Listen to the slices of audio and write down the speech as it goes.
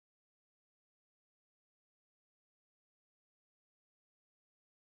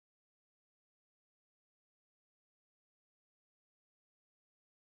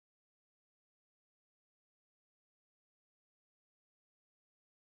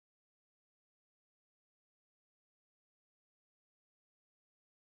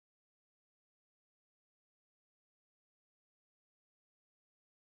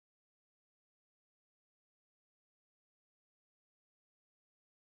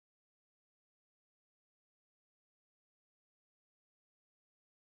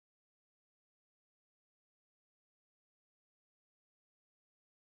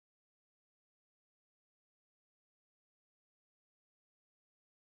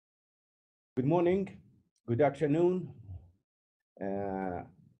Good morning, good afternoon.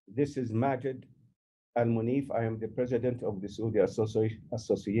 This is Majid Al-Moneef. I am the president of the Saudi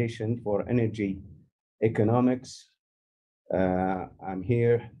Association for Energy Economics. I'm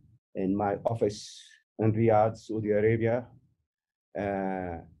here in my office in Riyadh, Saudi Arabia.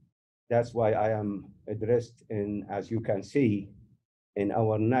 That's why I am dressed in, as you can see, in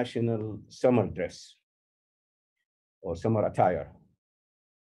our national summer dress or summer attire.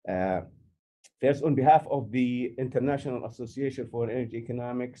 First, on behalf of the International Association for Energy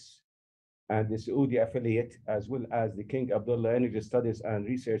Economics and the Saudi affiliate, as well as the King Abdullah Energy Studies and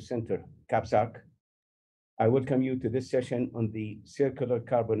Research Center, KAPSARC, I welcome you to this session on the circular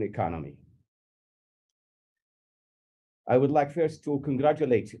carbon economy. I would like first to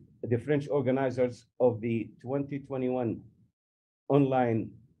congratulate the French organizers of the 2021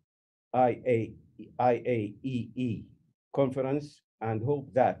 online IAEE conference and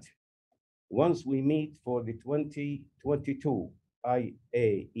hope that once we meet for the 2022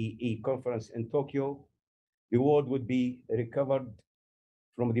 IAEE conference in Tokyo, the world would be recovered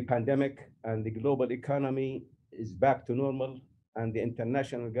from the pandemic and the global economy is back to normal, and the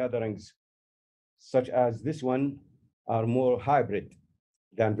international gatherings such as this one are more hybrid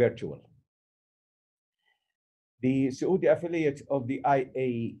than virtual. The Saudi affiliate of the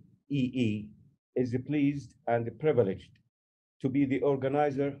IAEE is pleased and privileged to be the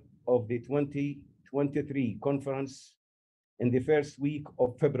organizer of the 2023 conference in the first week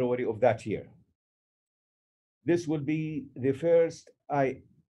of February of that year. This will be the first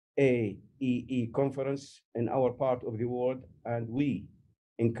IAEE conference in our part of the world, and we,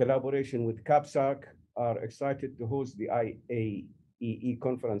 in collaboration with KAPSARC, are excited to host the IAEE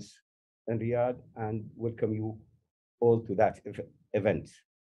conference in Riyadh and welcome you all to that event.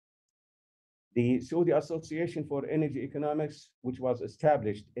 The Saudi Association for Energy Economics, which was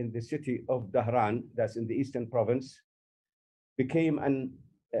established in the city of Dhahran, that's in the Eastern Province, became an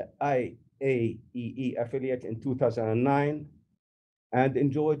IAEE affiliate in 2009 and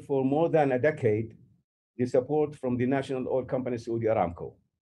enjoyed for more than a decade the support from the national oil company Saudi Aramco.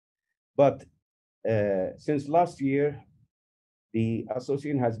 But since last year, the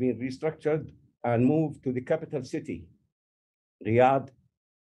association has been restructured and moved to the capital city, Riyadh,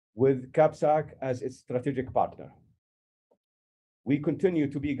 with KAPSARC as its strategic partner. We continue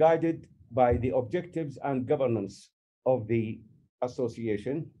to be guided by the objectives and governance of the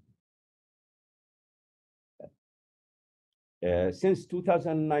association. Since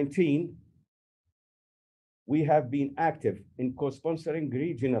 2019, we have been active in co-sponsoring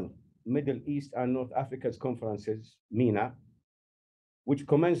regional Middle East and North Africa's conferences, MENA, which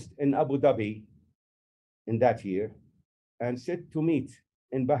commenced in Abu Dhabi in that year and set to meet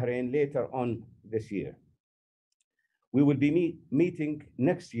in Bahrain later on this year. We will be meeting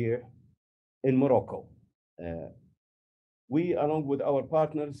next year in Morocco. We, along with our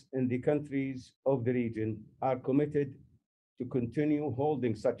partners in the countries of the region, are committed to continue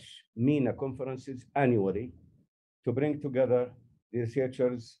holding such MENA conferences annually to bring together the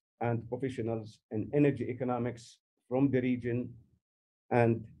researchers and professionals in energy economics from the region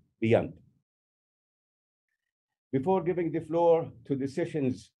and beyond. Before giving the floor to the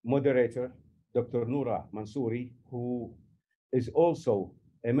session's moderator, Dr. Noura Mansouri, who is also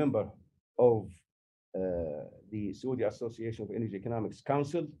a member of the Saudi Association of Energy Economics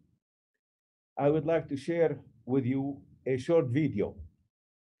Council, I would like to share with you a short video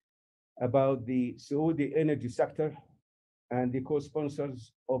about the Saudi energy sector and the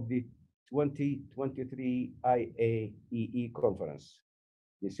co-sponsors of the 2023 IAEE conference,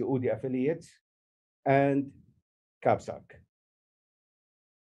 the Saudi affiliate and KAPSARC.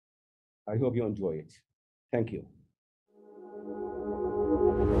 I hope you enjoy it. Thank you.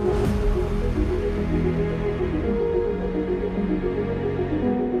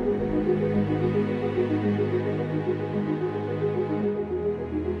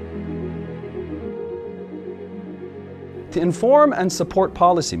 To inform and support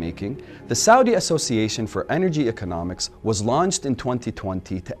policymaking, the Saudi Association for Energy Economics was launched in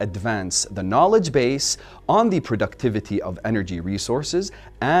 2020 to advance the knowledge base on the productivity of energy resources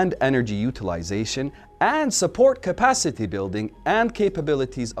and energy utilization and support capacity building and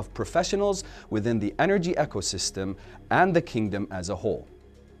capabilities of professionals within the energy ecosystem and the kingdom as a whole.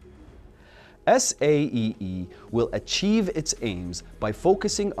 SAEE will achieve its aims by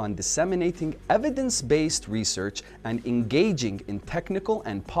focusing on disseminating evidence-based research and engaging in technical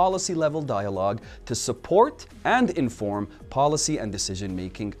and policy-level dialogue to support and inform policy and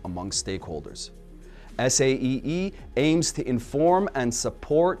decision-making among stakeholders. SAEE aims to inform and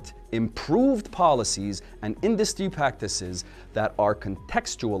support improved policies and industry practices that are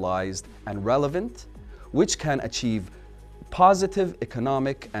contextualized and relevant, which can achieve positive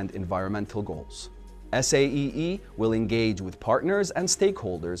economic and environmental goals. SAEE will engage with partners and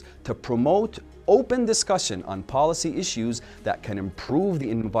stakeholders to promote open discussion on policy issues that can improve the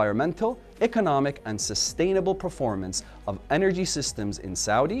environmental, economic, and sustainable performance of energy systems in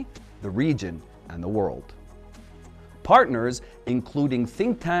Saudi, the region, and the world. Partners, including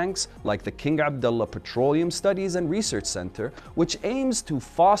think tanks like the King Abdullah Petroleum Studies and Research Center, which aims to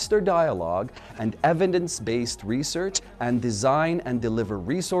foster dialogue and evidence-based research and design and deliver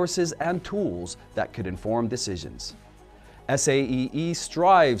resources and tools that could inform decisions. SAEE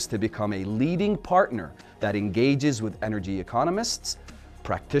strives to become a leading partner that engages with energy economists,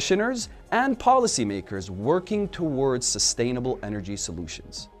 practitioners, and policymakers working towards sustainable energy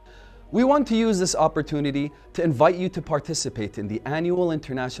solutions. We want to use this opportunity to invite you to participate in the annual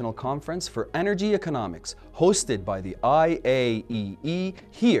International Conference for Energy Economics hosted by the IAEE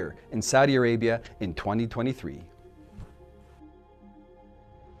here in Saudi Arabia in 2023.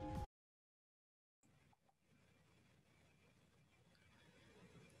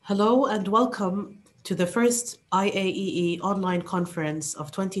 Hello and welcome to the first IAEE online conference of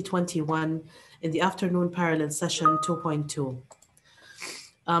 2021 in the afternoon parallel session 2.2.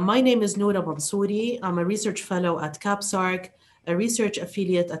 My name is Noura Mansouri. I'm a research fellow at KAPSARC, a research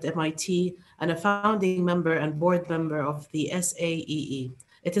affiliate at MIT, and a founding member and board member of the SAEE.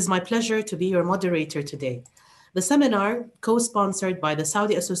 It is my pleasure to be your moderator today. The seminar, co-sponsored by the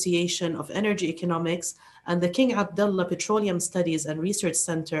Saudi Association of Energy Economics and the King Abdullah Petroleum Studies and Research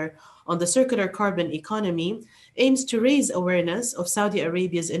Center on the Circular Carbon Economy, aims to raise awareness of Saudi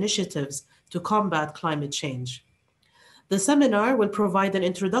Arabia's initiatives to combat climate change. The seminar will provide an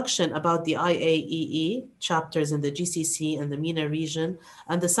introduction about the IAEE, chapters in the GCC and the MENA region,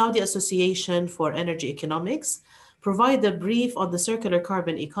 and the Saudi Association for Energy Economics, provide a brief on the circular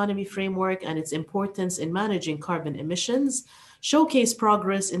carbon economy framework and its importance in managing carbon emissions, showcase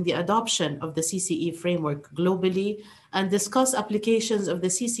progress in the adoption of the CCE framework globally, and discuss applications of the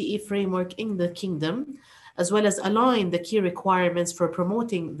CCE framework in the kingdom, as well as align the key requirements for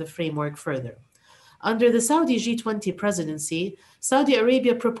promoting the framework further. Under the Saudi G20 presidency, Saudi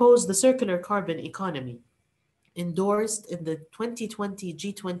Arabia proposed the circular carbon economy, endorsed in the 2020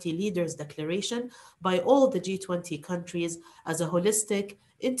 G20 Leaders Declaration by all the G20 countries as a holistic,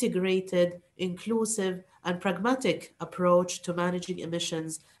 integrated, inclusive, and pragmatic approach to managing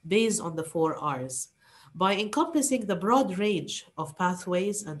emissions based on the 4 Rs. By encompassing the broad range of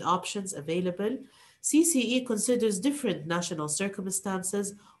pathways and options available, CCE considers different national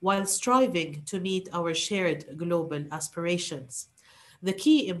circumstances while striving to meet our shared global aspirations. The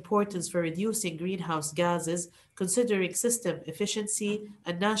key importance for reducing greenhouse gases, considering system efficiency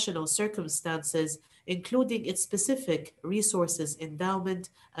and national circumstances, including its specific resources endowment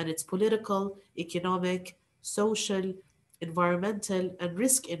and its political, economic, social, environmental, and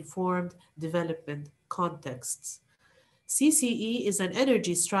risk-informed development contexts. CCE is an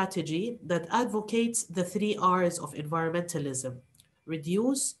energy strategy that advocates the 3 Rs of environmentalism: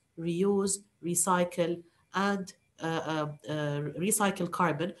 reduce, reuse, recycle, and recycle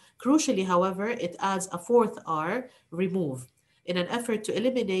carbon. Crucially, however, it adds a 4th R, remove, in an effort to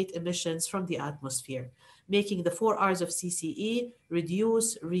eliminate emissions from the atmosphere, making the 4 Rs of CCE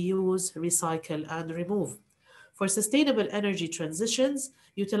reduce, reuse, recycle, and remove. For sustainable energy transitions,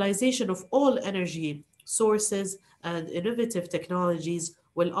 utilization of all energy sources and innovative technologies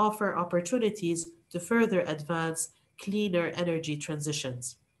will offer opportunities to further advance cleaner energy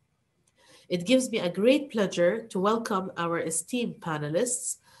transitions. It gives me a great pleasure to welcome our esteemed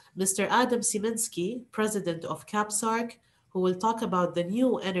panelists, Mr. Adam Sieminski, President of KAPSARC, who will talk about the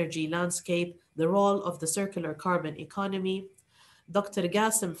new energy landscape, the role of the circular carbon economy, Dr.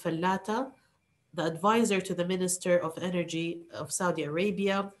 Gasem Fallatah, the advisor to the Minister of Energy of Saudi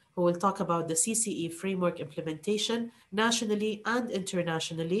Arabia, who will talk about the CCE framework implementation nationally and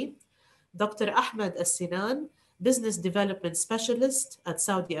internationally, Dr. Ahmed Alsinan, Business Development Specialist at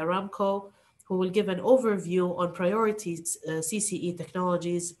Saudi Aramco, who will give an overview on priorities CCE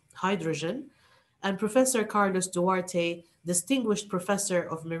technologies, hydrogen, and Professor Carlos Duarte, Distinguished Professor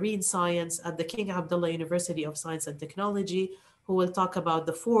of Marine Science at the King Abdullah University of Science and Technology, who will talk about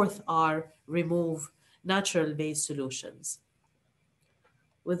the 4th R, remove, natural-based solutions.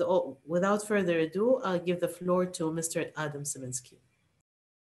 Without further ado, I'll give the floor to Mr. Adam Sieminski.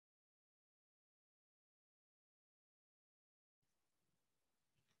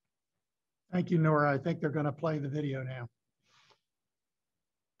 Thank you, Noura. I think they're going to play the video now.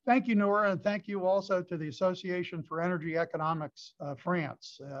 Thank you, Noura, and thank you also to the Association for Energy Economics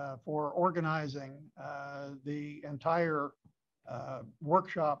France for organizing the entire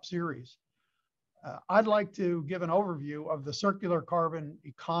workshop series. I'd like to give an overview of the circular carbon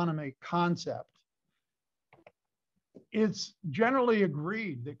economy concept. It's generally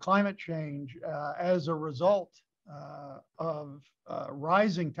agreed that climate change as a result of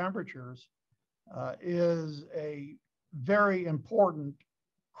rising temperatures is a very important,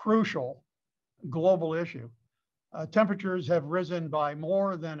 crucial global issue. Temperatures have risen by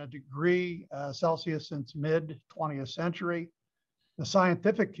more than a degree Celsius since mid-20th century. The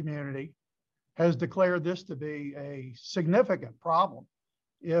scientific community has declared this to be a significant problem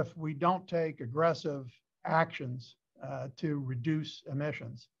if we don't take aggressive actions to reduce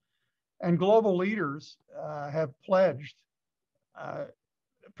emissions. And global leaders have pledged,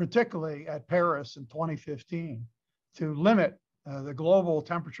 particularly at Paris in 2015, to limit the global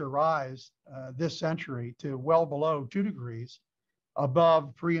temperature rise this century to well below 2 degrees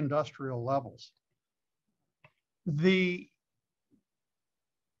above pre-industrial levels. There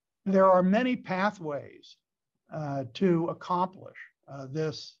are many pathways to accomplish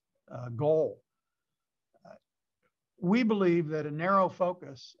this goal. We believe that a narrow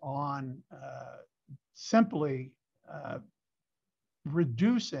focus on simply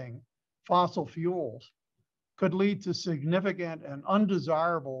reducing fossil fuels could lead to significant and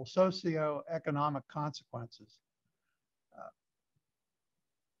undesirable socioeconomic consequences.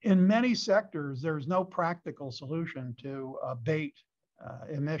 In many sectors, there's no practical solution to abate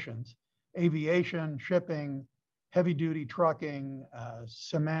emissions. Aviation, shipping, heavy-duty trucking,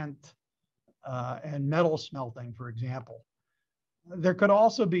 cement, and metal smelting, for example. There could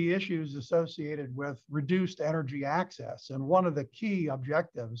also be issues associated with reduced energy access. And one of the key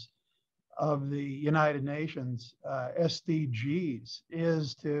objectives of the United Nations SDGs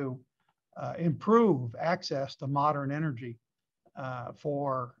is to improve access to modern energy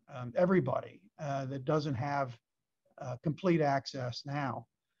for everybody that doesn't have complete access now.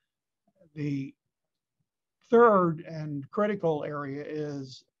 The third and critical area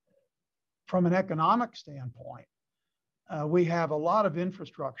is from an economic standpoint. We have a lot of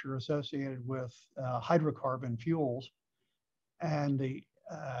infrastructure associated with hydrocarbon fuels, and the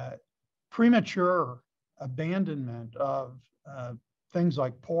premature abandonment of things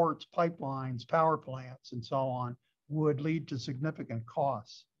like ports, pipelines, power plants, and so on would lead to significant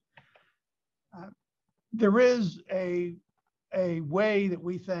costs. There is a way that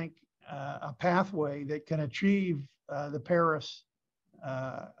we think, a pathway that can achieve the Paris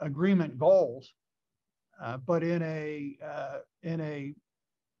Agreement goals, but in a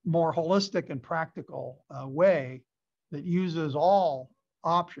more holistic and practical way that uses all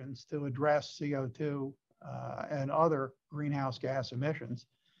options to address CO2 and other greenhouse gas emissions,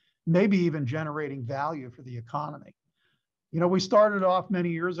 maybe even generating value for the economy. You know, we started off many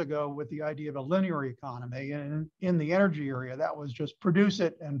years ago with the idea of a linear economy, and in the energy area, that was just produce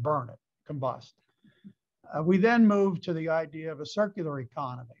it and burn it, combust. We then moved to the idea of a circular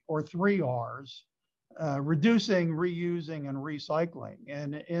economy, or 3 Rs, reducing, reusing, and recycling.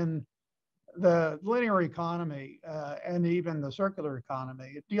 And in the linear economy and even the circular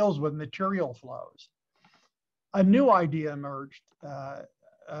economy, it deals with material flows. A new idea emerged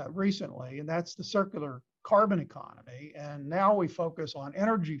recently, and that's the circular carbon economy. And now we focus on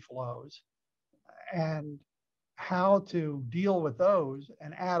energy flows and how to deal with those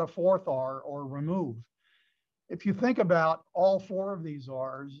and add a 4th R or remove. If you think about all 4 of these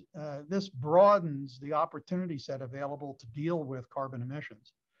Rs, this broadens the opportunity set available to deal with carbon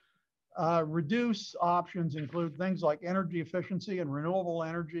emissions. Reduce options include things like energy efficiency and renewable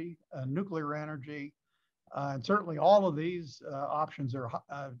energy, nuclear energy, and certainly all of these options are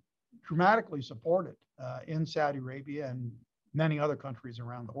dramatically supported in Saudi Arabia and many other countries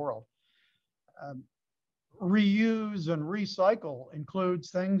around the world. Reuse and recycle includes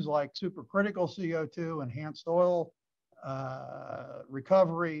things like supercritical CO2, enhanced oil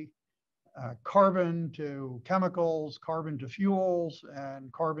recovery, carbon to chemicals, carbon to fuels,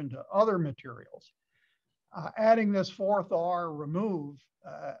 and carbon to other materials. Adding this 4th R, remove,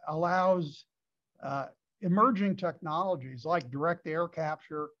 allows emerging technologies like direct air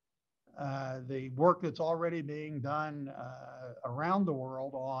capture, the work that's already being done around the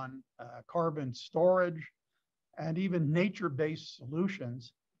world on carbon storage, and even nature-based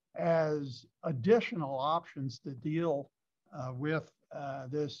solutions as additional options to deal with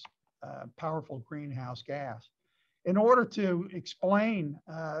this powerful greenhouse gas. In order to explain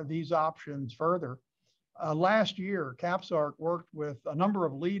these options further, last year, KAPSARC worked with a number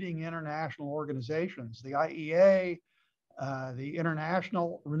of leading international organizations, the IAEA, the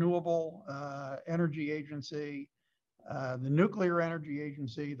International Renewable Energy Agency, the Nuclear Energy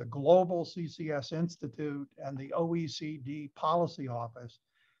Agency, the Global CCS Institute, and the OECD Policy Office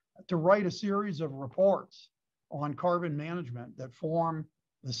to write a series of reports on carbon management that form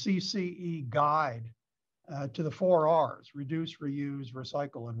the CCE guide to the 4 R's: reduce, reuse,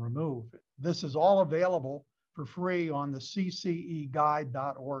 recycle, and remove. This is all available for free on the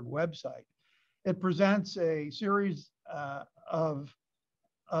cceguide.org website. It presents a series of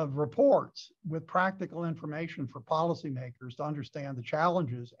reports with practical information for policymakers to understand the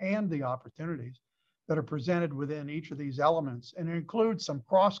challenges and the opportunities that are presented within each of these elements. And it includes some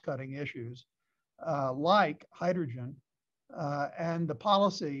cross-cutting issues like hydrogen and the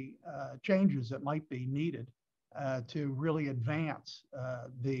policy changes that might be needed to really advance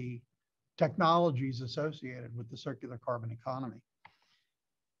the technologies associated with the circular carbon economy.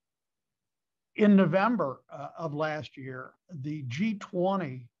 In November of last year, the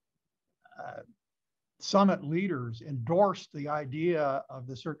G20 summit leaders endorsed the idea of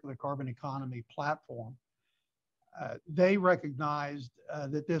the circular carbon economy platform. They recognized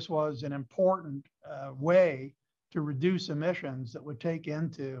that this was an important way to reduce emissions that would take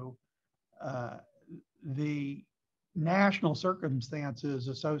into the national circumstances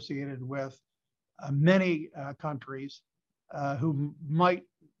associated with many countries who might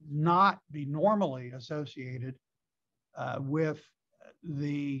not be normally associated with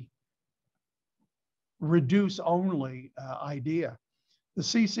the reduce only idea. The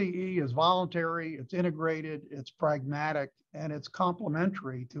CCE is voluntary, it's integrated, it's pragmatic, and it's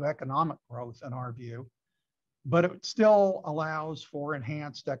complementary to economic growth in our view, but it still allows for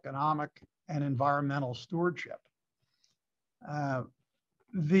enhanced economic and environmental stewardship.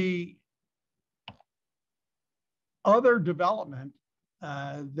 The other development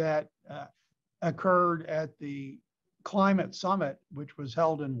that occurred at the Climate Summit, which was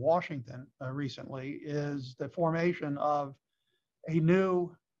held in Washington recently, is the formation of a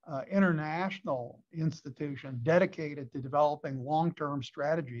new international institution dedicated to developing long-term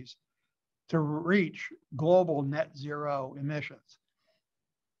strategies to reach global net zero emissions.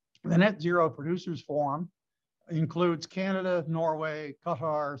 The Net Zero Producers Forum includes Canada, Norway,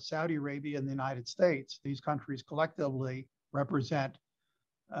 Qatar, Saudi Arabia, and the United States. These countries collectively represent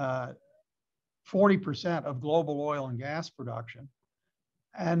 40% of global oil and gas production.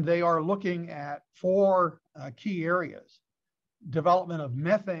 And they are looking at 4 key areas: development of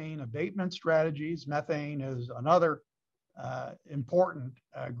methane abatement strategies. Methane is another important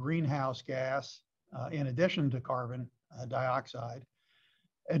greenhouse gas in addition to carbon dioxide.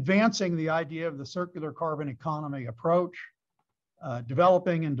 Advancing the idea of the circular carbon economy approach,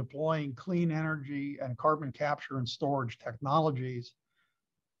 developing and deploying clean energy and carbon capture and storage technologies,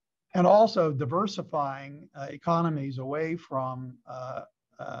 and also diversifying economies away from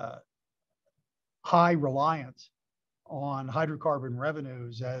high reliance on hydrocarbon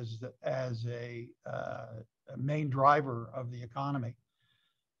revenues as a main driver of the economy.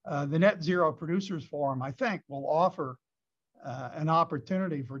 The Net Zero Producers Forum, I think, will offer an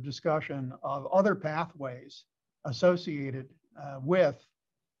opportunity for discussion of other pathways associated with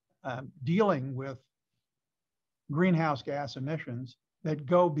dealing with greenhouse gas emissions that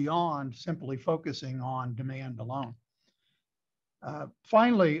go beyond simply focusing on demand alone.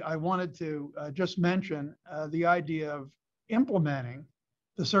 Finally, I wanted to just mention the idea of implementing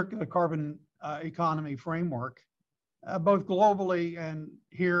the circular carbon economy framework, both globally and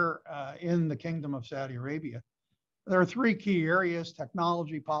here in the Kingdom of Saudi Arabia. There are 3 key areas: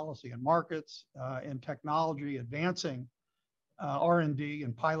 technology, policy, and markets. In technology, advancing R&D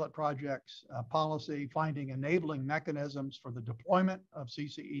and pilot projects, policy, finding enabling mechanisms for the deployment of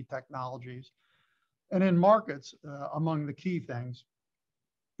CCE technologies. And in markets, among the key things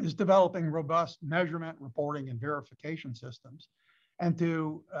is developing robust measurement, reporting, and verification systems, and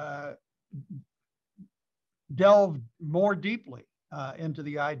to delve more deeply into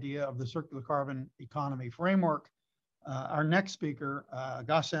the idea of the circular carbon economy framework. Our next speaker,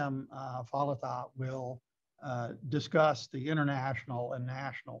 Gasem Fallatah, will discuss the international and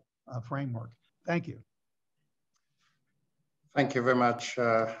national framework. Thank you. Thank you very much,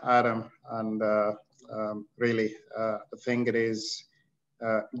 Adam. And really, I think it is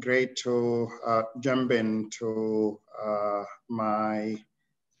great to jump into my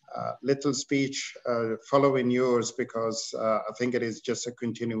little speech following yours, because I think it is just a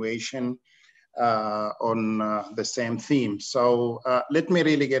continuation on the same theme. So let me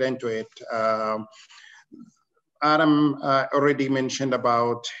really get into it. Adam already mentioned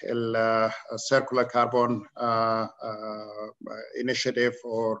about a circular carbon initiative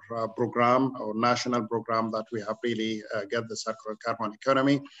or program or national program that we have really get the circular carbon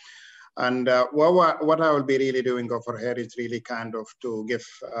economy. And what I will be really doing over here is really kind of to give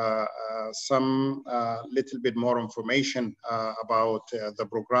some little bit more information about the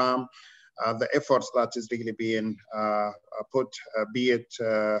program, the efforts that is really being put, be it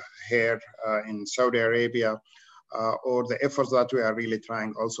here in Saudi Arabia, or the efforts that we are really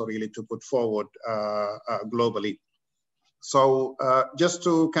trying also really to put forward globally. So just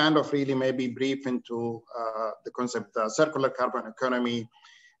to kind of really maybe brief into the concept, the circular carbon economy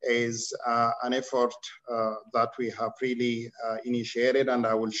is an effort that we have really initiated, and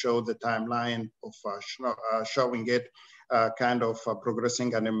I will show the timeline of showing it kind of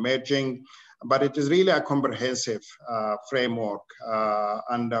progressing and emerging. But it is really a comprehensive framework,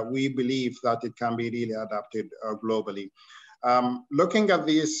 and we believe that it can be really adapted globally. Looking at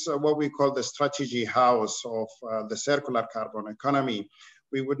this, what we call the strategy house of the circular carbon economy,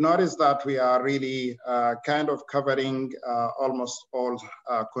 we would notice that we are really kind of covering almost all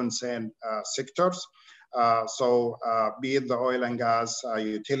concerned sectors. So be it the oil and gas,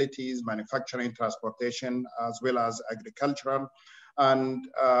 utilities, manufacturing, transportation, as well as agricultural, and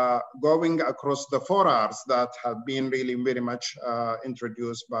going across the 4 Rs that have been really very much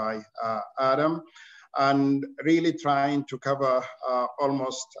introduced by Adam, and really trying to cover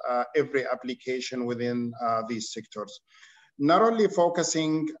almost every application within these sectors. Not only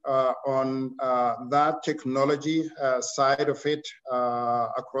focusing on that technology side of it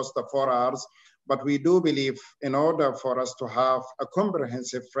across the 4 Rs, but we do believe in order for us to have a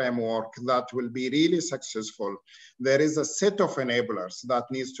comprehensive framework that will be really successful, there is a set of enablers that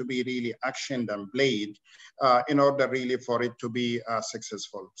needs to be really actioned and played in order really for it to be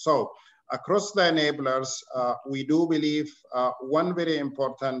successful. So across the enablers, we do believe one very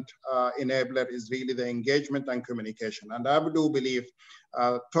important enabler is really the engagement and communication. And I do believe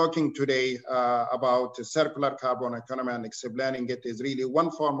talking today about circular carbon economy and explaining it is really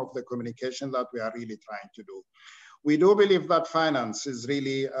one form of the communication that we are really trying to do. We do believe that finance is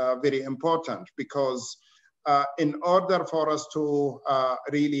really very important, because in order for us to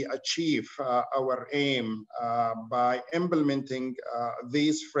really achieve our aim by implementing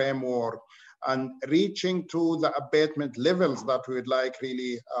this framework and reaching to the abatement levels that we would like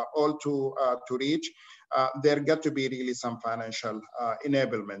really all to reach, there got to be really some financial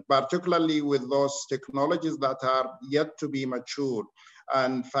enablement, particularly with those technologies that are yet to be matured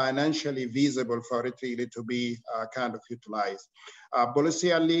and financially feasible for it really to be kind of utilized.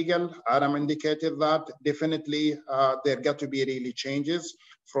 Policy and legal, Adam indicated that definitely there got to be really changes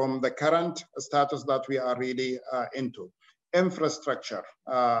from the current status that we are really into. Infrastructure,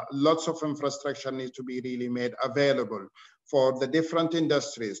 lots of infrastructure needs to be really made available for the different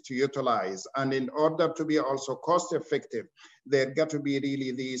industries to utilize. And in order to be also cost effective, there got to be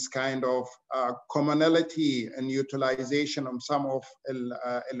really these kind of commonality and utilization of some of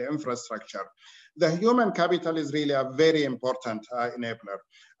the infrastructure. The human capital is really a very important enabler.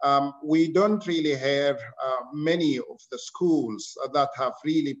 We don't really have many of the schools that have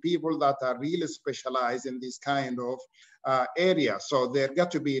really people that are really specialized in this kind of area. So there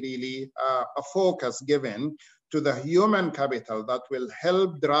got to be really a focus given to the human capital that will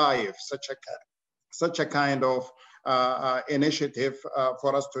help drive such a kind of initiative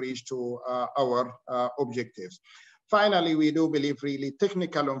for us to reach to our objectives. Finally, we do believe really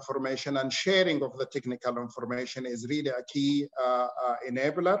technical information and sharing of the technical information is really a key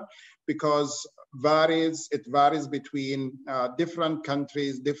enabler, because it varies between different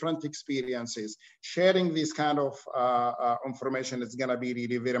countries, different experiences. Sharing this kind of information is gonna be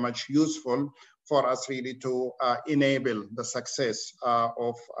really very much useful for us really to enable the success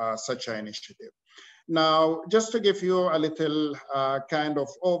of such an initiative. Now, just to give you a little kind of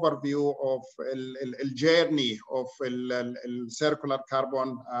overview of the journey of the circular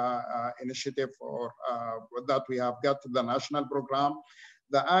carbon initiative, or that we have got the national program.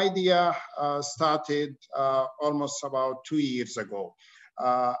 The idea started almost about 2 years ago.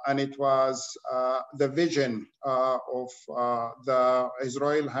 And it was the vision of His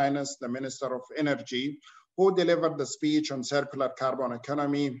Royal Highness, the Minister of Energy, who delivered the speech on circular carbon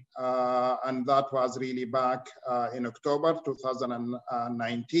economy. And that was really back in October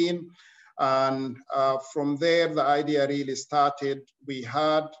 2019. And from there, the idea really started. We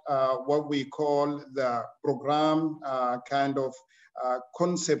had what we call the program kind of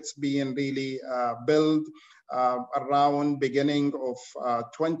concepts being really built around beginning of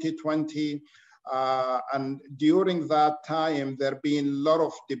 2020. And during that time, there have been a lot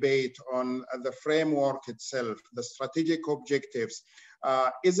of debate on the framework itself, the strategic objectives.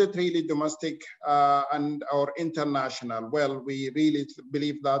 Is it really domestic and or international? Well, we really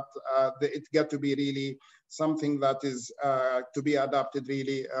believe that it got to be really something that is to be adopted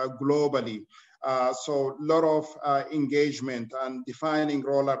really globally. So a lot of engagement and defining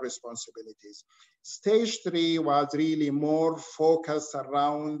role and responsibilities. Stage 3 was really more focused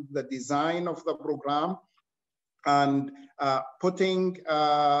around the design of the program and putting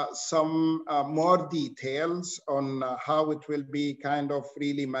some more details on how it will be kind of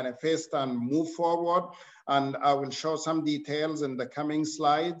really manifest and move forward. And I will show some details in the coming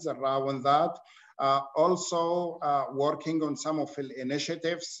slides around that. Also working on some of the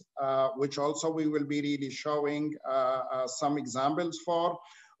initiatives, which also we will be really showing some examples for.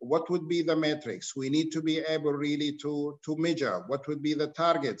 What would be the metrics? We need to be able really to measure. What would be the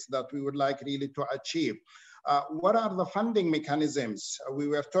targets that we would like really to achieve? What are the funding mechanisms? We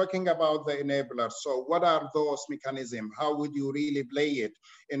were talking about the enablers. So what are those mechanisms? How would you really play it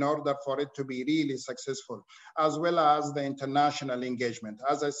in order for it to be really successful? As well as the international engagement.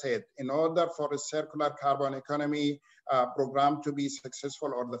 As I said, in order for a circular carbon economy program to be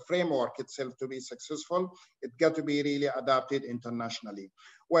successful, or the framework itself to be successful, it got to be really adapted internationally.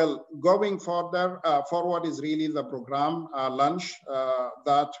 Well, going further forward is really the program launch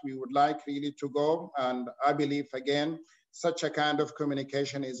that we would like really to go. And I believe, again, such a kind of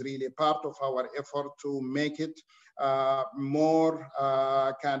communication is really part of our effort to make it more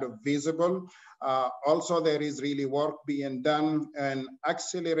kind of visible. Also, there is really work being done in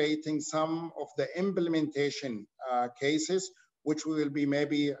accelerating some of the implementation cases, which we will be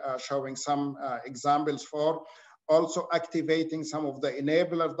maybe showing some examples for. Also activating some of the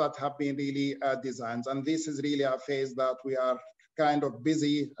enablers that have been really designed. And this is really a phase that we are kind of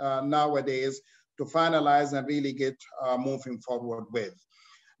busy nowadays to finalize and really get moving forward with.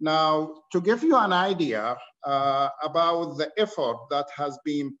 Now, to give you an idea about the effort that has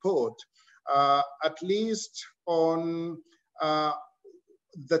been put, at least on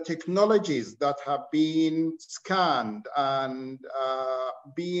the technologies that have been scanned and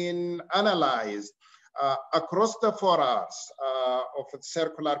being analyzed across the 4 Rs of a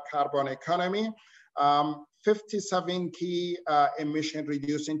circular carbon economy, 57 key emission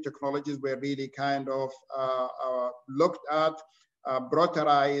reducing technologies were really kind of looked at,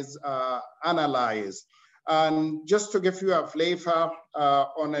 prioritized, analyzed. And just to give you a flavor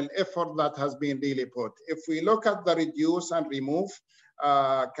on an effort that has been really put. If we look at the reduce and remove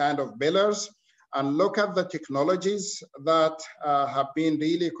kind of pillars and look at the technologies that have been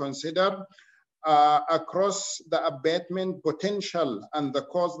really considered, across the abatement potential and the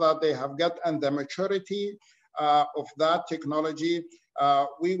cost that they have got and the maturity of that technology,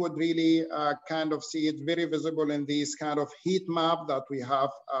 we would really kind of see it very visible in this kind of heat map that we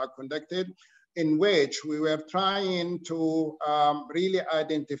have conducted, in which we were trying to really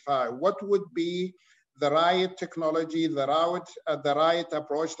identify what would be the right technology, the right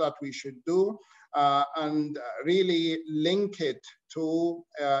approach that we should do, and really link it to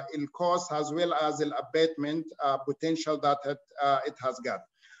cost as well as the abatement potential that it has got.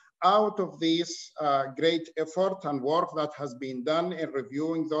 Out of this great effort and work that has been done in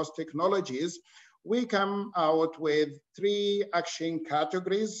reviewing those technologies, we come out with 3 action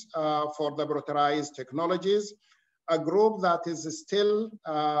categories for the prioritized technologies. A group that is still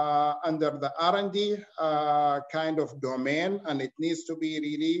under the R&D kind of domain, and it needs to be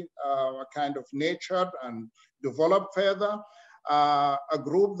really kind of nurtured and developed further. A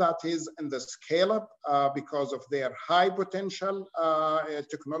group that is in the scale-up because of their high potential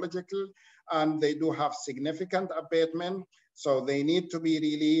technological, and they do have significant abatement. So they need to be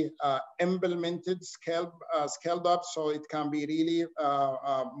really implemented, scaled up, so it can be really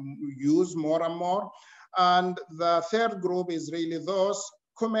used more and more. And the third group is really those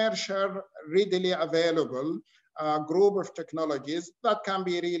commercial, readily available group of technologies that can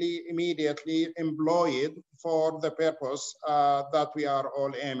be really immediately employed for the purpose that we are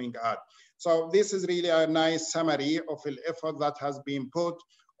all aiming at. So this is really a nice summary of the effort that has been put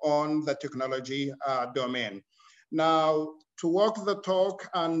on the technology domain. Now, to walk the talk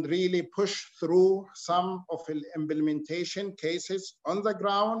and really push through some of the implementation cases on the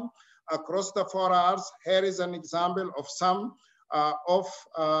ground across the 4 Rs, here is an example of some of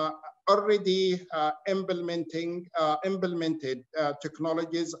already implemented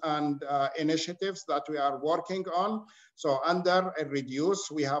technologies and initiatives that we are working on. So under a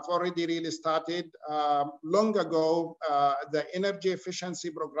reduce, we have already really started long ago the energy efficiency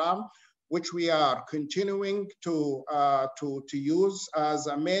program, which we are continuing to use as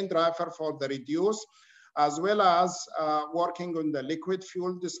a main driver for the reduce, as well as working on the liquid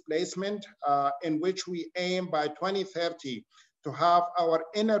fuel displacement, in which we aim by 2030 to have our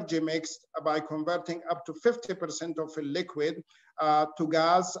energy mix by converting up to 50% of liquid to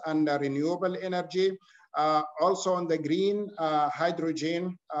gas and renewable energy. Also on the green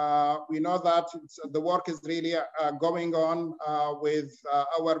hydrogen, we know that the work is really going on with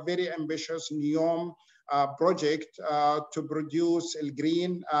our very ambitious NEOM project to produce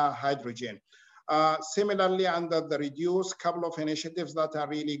green hydrogen. Similarly, under the reduce, couple of initiatives that are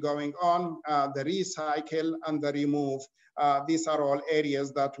really going on, the recycle and the remove. These are all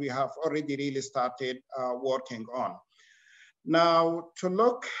areas that we have already really started working on. Now, to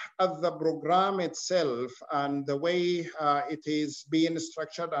look at the program itself and the way it is being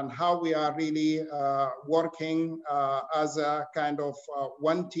structured and how we are really working as a kind of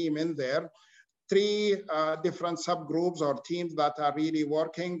one team in there, three different subgroups or teams that are really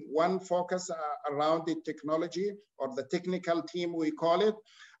working. One focus around the technology, or the technical team we call it,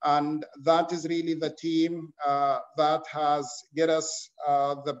 and that is really the team that has get us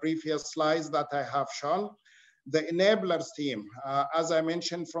the previous slides that I have shown. The enablers team, as I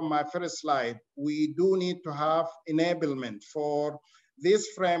mentioned from my first slide, we do need to have enablement for this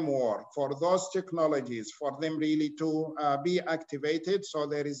framework, for those technologies, for them really to be activated. So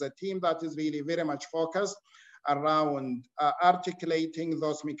there is a team that is really very much focused around articulating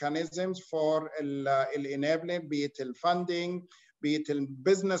those mechanisms for enabling, be it funding, be it in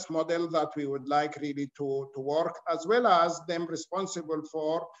business model that we would like really to work, as well as them responsible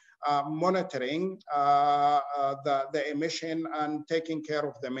for monitoring the emission and taking care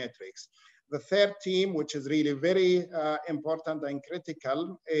of the metrics. The third team, which is really very important and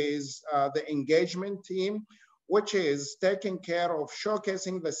critical, is the engagement team, which is taking care of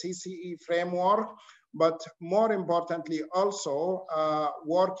showcasing the CCE framework, but more importantly also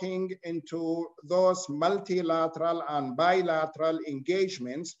working into those multilateral and bilateral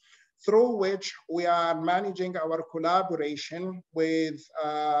engagements through which we are managing our collaboration with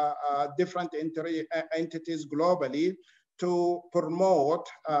different entities globally to promote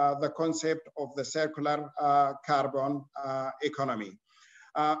the concept of the circular carbon economy.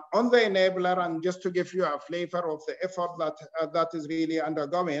 On the enabler, and just to give you a flavor of the effort that is really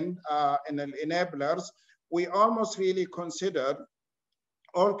undergoing in the enablers, we almost really consider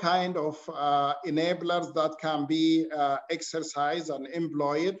all kind of enablers that can be exercised and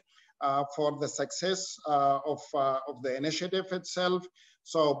employed for the success of the initiative itself.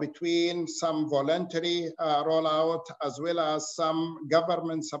 So between some voluntary rollout, as well as some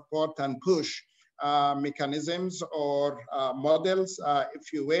government support and push mechanisms or models,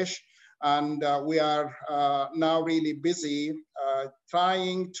 if you wish. And we are now really busy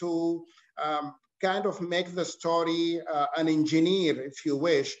trying to kind of make the story and engineer, if you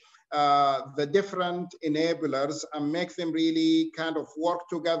wish, the different enablers and make them really kind of work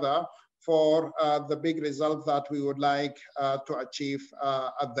together for the big result that we would like to achieve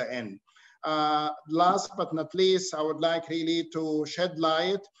at the end. Last but not least, I would like really to shed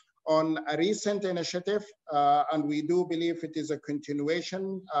light on a recent initiative, and we do believe it is a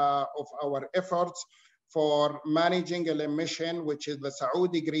continuation of our efforts for managing emission, which is the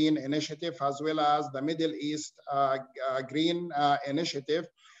Saudi Green Initiative, as well as the Middle East Green Initiative,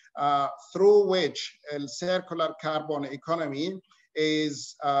 through which a circular carbon economy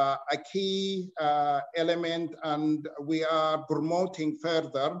is a key element, and we are promoting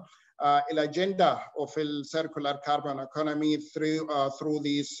further an agenda of a circular carbon economy through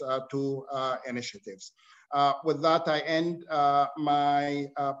these two initiatives. With that, I end my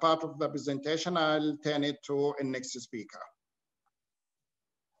part of the presentation. I'll turn it to the next speaker.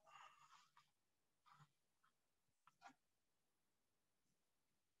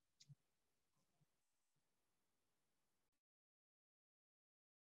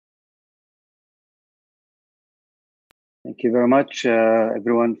 Thank you very much,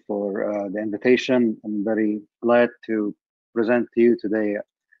 everyone, for the invitation. I'm very glad to present to you today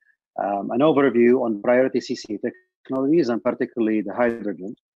an overview on priority CCU technologies, and particularly the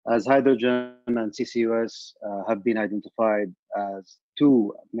hydrogen, as hydrogen and CCUS have been identified as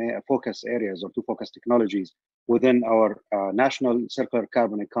two focus areas or two focus technologies within our national circular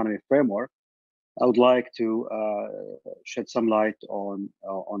carbon economy framework. I would like to shed some light on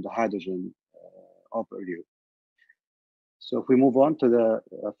the hydrogen overview. So if we move on to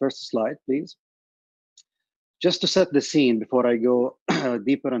the first slide, please. Just to set the scene before I go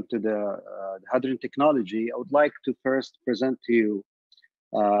deeper into the hydrogen technology, I would like to first present to you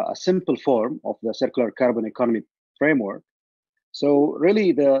a simple form of the circular carbon economy framework So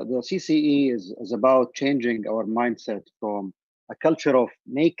really the CCE is about changing our mindset from a culture of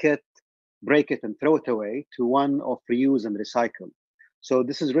make it, break it, and throw it away to one of reuse and recycle. So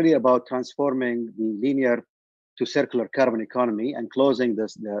this is really about transforming the linear to circular carbon economy and closing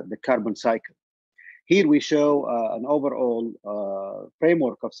the carbon cycle. Here we show an overall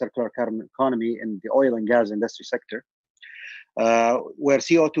framework of circular carbon economy in the oil and gas industry sector, where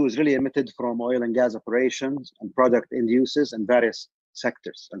CO2 is really emitted from oil and gas operations and product end uses in various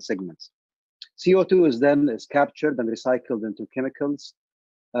sectors and segments. CO2 is captured and recycled into chemicals.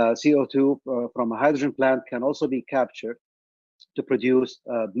 CO2 from a hydrogen plant can also be captured to produce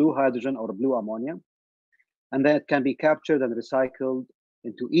blue hydrogen or blue ammonia. And then it can be captured and recycled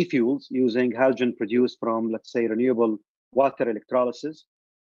into e-fuels using hydrogen produced from, let's say, renewable water electrolysis.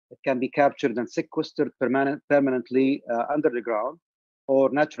 It can be captured and sequestered permanently under the ground or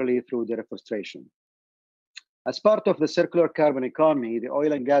naturally through the reforestation. As part of the circular carbon economy, the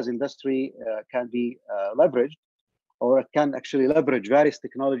oil and gas industry can be leveraged, or it can actually leverage various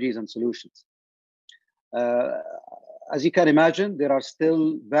technologies and solutions. As you can imagine, there are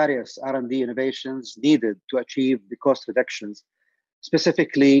still various R&D innovations needed to achieve the cost reductions,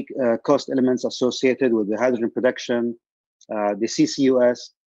 specifically cost elements associated with the hydrogen production, the CCUS,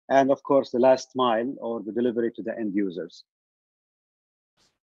 and of course, the last mile or the delivery to the end users.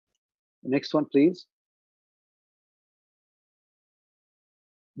 Next one, please.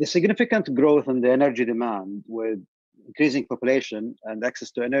 The significant growth in the energy demand with increasing population and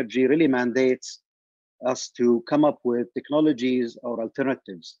access to energy really mandates us to come up with technologies or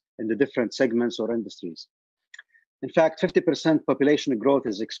alternatives in the different segments or industries. In fact, 50% population growth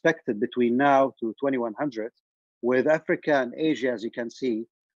is expected between now to 2100, with Africa and Asia, as you can see,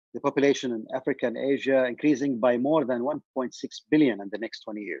 the population in Africa and Asia increasing by more than 1.6 billion in the next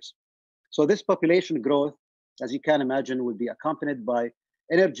 20 years. So this population growth, as you can imagine, will be accompanied by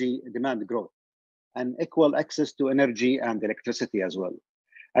energy demand growth and equal access to energy and electricity as well,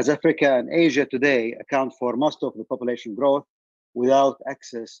 as Africa and Asia today account for most of the population growth without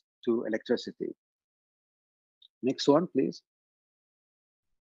access to electricity. Next one, please.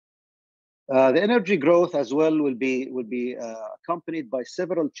 The energy growth as well will be accompanied by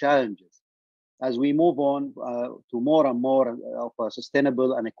several challenges as we move on to more and more of a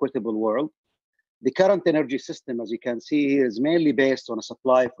sustainable and equitable world. The current energy system, as you can see here, is mainly based on a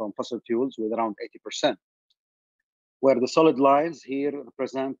supply from fossil fuels with around 80%, where the solid lines here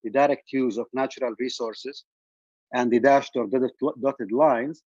represent the direct use of natural resources, and the dashed or dotted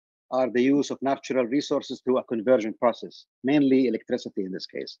lines are the use of natural resources through a conversion process, mainly electricity in this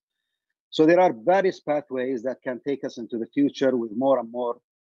case. So there are various pathways that can take us into the future with more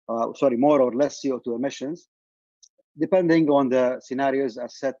or less CO2 emissions, depending on the scenarios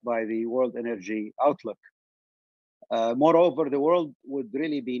as set by the World Energy Outlook. Moreover, the world would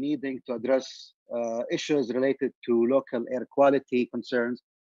really be needing to address issues related to local air quality concerns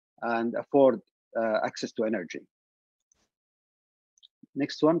and afford access to energy.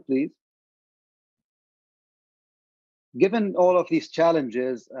 Next one, please. Given all of these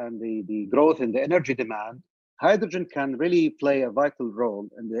challenges and the growth in the energy demand, hydrogen can really play a vital role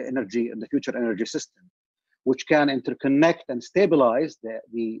in the future energy system, which can interconnect and stabilize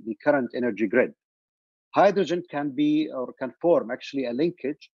the current energy grid. Hydrogen can form actually a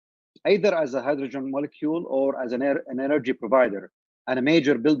linkage, either as a hydrogen molecule or as an energy provider and a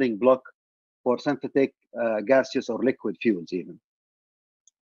major building block for synthetic gaseous or liquid fuels even.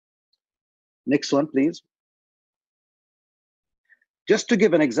 Next one, please. Just to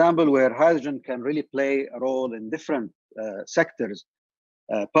give an example where hydrogen can really play a role in different sectors,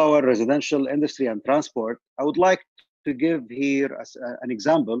 power, residential, industry, and transport, I would like to give here as an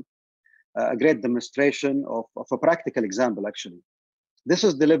example, a great demonstration of a practical example, actually. This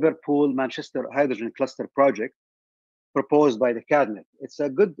is the Liverpool-Manchester Hydrogen Cluster project proposed by the Cabinet. It's a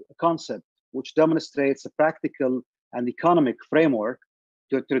good concept which demonstrates a practical and economic framework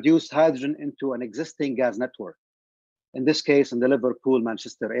to introduce hydrogen into an existing gas network, in this case in the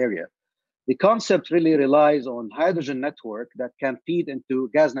Liverpool-Manchester area. The concept really relies on hydrogen network that can feed into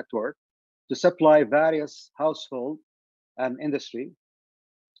gas network to supply various household and industry.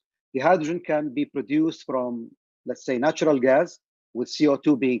 The hydrogen can be produced from, let's say, natural gas with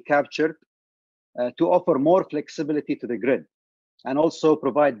CO2 being captured to offer more flexibility to the grid and also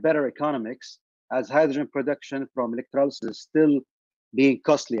provide better economics, as hydrogen production from electrolysis is still being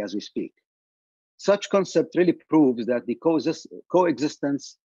costly as we speak. Such concept really proves that the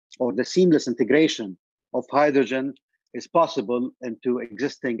coexistence or the seamless integration of hydrogen is possible into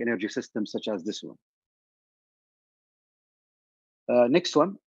existing energy systems such as this one. Next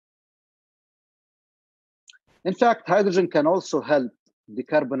one. In fact, hydrogen can also help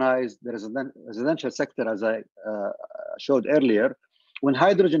decarbonize the residential sector, as I showed earlier. When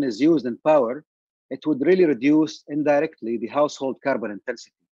hydrogen is used in power, it would really reduce indirectly the household carbon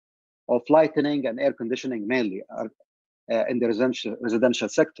intensity of lighting and air conditioning mainly in the residential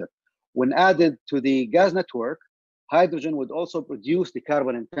sector. When added to the gas network, hydrogen would also reduce the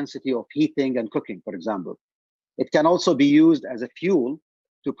carbon intensity of heating and cooking, for example. It can also be used as a fuel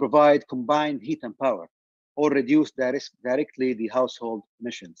to provide combined heat and power, or reduce directly the household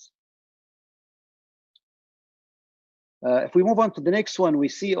emissions. If we move on to the next one, we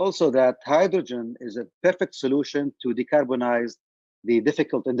see also that hydrogen is a perfect solution to decarbonize the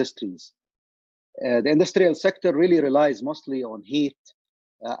difficult industries. The industrial sector really relies mostly on heat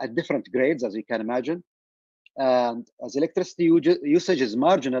at different grades, as you can imagine. And as electricity usage is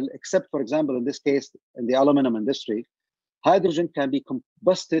marginal, except for example, in this case, in the aluminum industry, hydrogen can be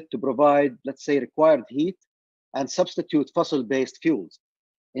combusted to provide, let's say, required heat and substitute fossil-based fuels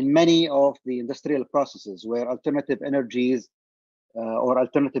in many of the industrial processes where alternative energies or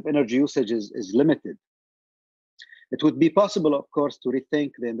alternative energy usage is limited. It would be possible, of course, to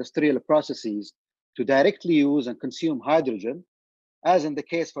rethink the industrial processes to directly use and consume hydrogen, as in the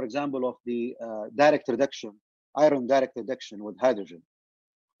case, for example, of the direct reduction, iron direct reduction with hydrogen.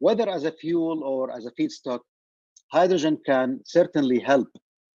 Whether as a fuel or as a feedstock, hydrogen can certainly help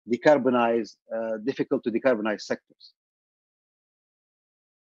decarbonize difficult to decarbonize sectors.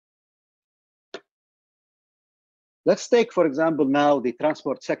 Let's take, for example, now the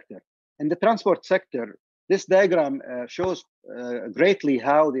transport sector. In the transport sector, this diagram shows greatly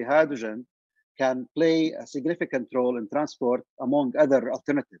how the hydrogen can play a significant role in transport among other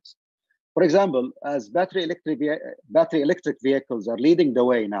alternatives. For example, as battery electric vehicles are leading the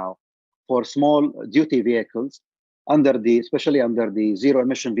way now for small duty vehicles, especially under the zero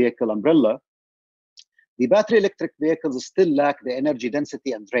emission vehicle umbrella, the battery electric vehicles still lack the energy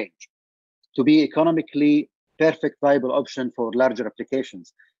density and range to be economically perfect viable option for larger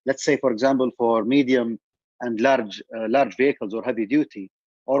applications. Let's say, for example, for medium and large vehicles or heavy duty,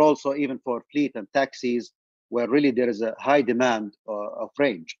 or also even for fleet and taxis, where really there is a high demand of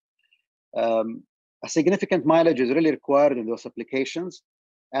range. A significant mileage is really required in those applications,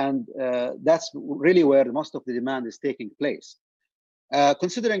 and that's really where most of the demand is taking place.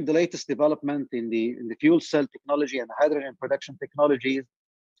 Considering the latest development in the fuel cell technology and hydrogen production technologies,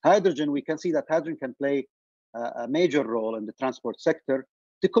 we can see that hydrogen can play a major role in the transport sector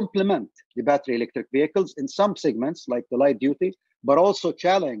to complement the battery electric vehicles in some segments like the light duty, but also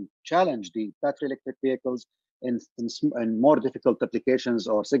challenge the battery electric vehicles in more difficult applications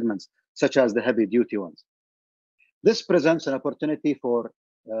or segments, such as the heavy duty ones. This presents an opportunity for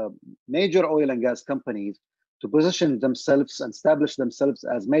major oil and gas companies to position themselves and establish themselves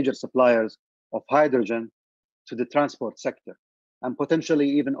as major suppliers of hydrogen to the transport sector, and potentially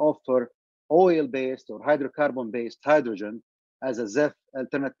even offer oil-based or hydrocarbon-based hydrogen as a ZEF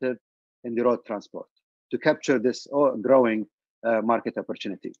alternative in the road transport to capture this growing market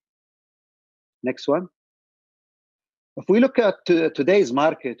opportunity. Next one. If we look at today's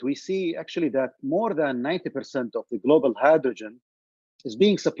market, we see actually that more than 90% of the global hydrogen is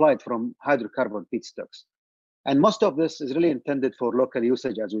being supplied from hydrocarbon feedstocks. And most of this is really intended for local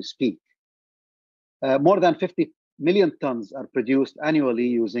usage as we speak. More than 50 million tons are produced annually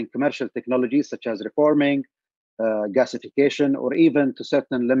using commercial technologies such as reforming, gasification, or even to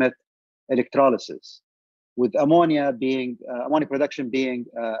certain limit electrolysis, with ammonia production being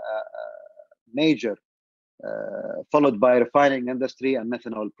major, followed by refining industry and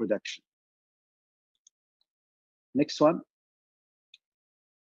methanol production. Next one.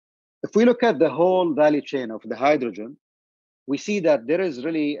 If we look at the whole value chain of the hydrogen, we see that there is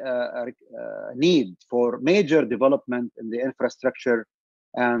really a need for major development in the infrastructure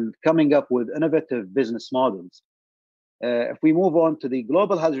and coming up with innovative business models. If we move on to the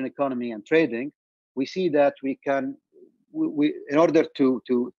global hydrogen economy and trading, we see that we can, in order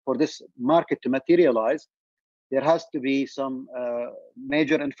for this market to materialize, there has to be some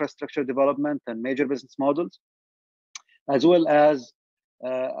major infrastructure development and major business models, as well as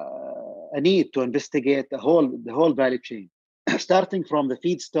a need to investigate the whole value chain, starting from the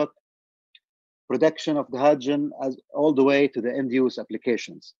feedstock production of the hydrogen all the way to the end-use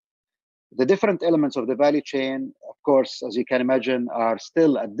applications. The different elements of the value chain, of course, as you can imagine, are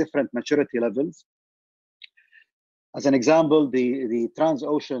still at different maturity levels. As an example, the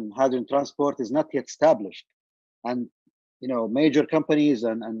trans-ocean hydrogen transport is not yet established, and major companies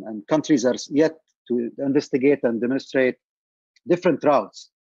and countries are yet to investigate and demonstrate different routes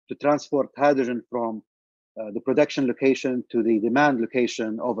to transport hydrogen from the production location to the demand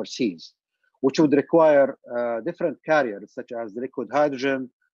location overseas. which would require different carriers, such as liquid hydrogen,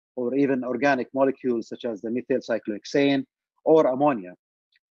 or even organic molecules, such as the methyl cyclohexane or ammonia.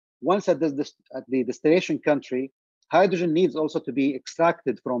 Once at the destination country, hydrogen needs also to be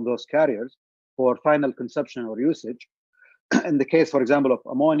extracted from those carriers for final consumption or usage. In the case, for example, of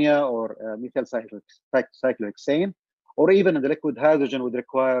ammonia or methyl cyclohexane, or even in the liquid hydrogen would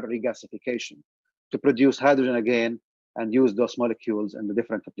require regasification to produce hydrogen again and use those molecules in the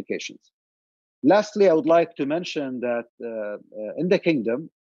different applications. Lastly, I would like to mention that in the kingdom,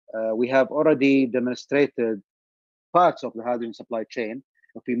 we have already demonstrated parts of the hydrogen supply chain.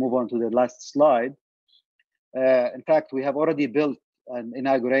 If we move on to the last slide, in fact, we have already built and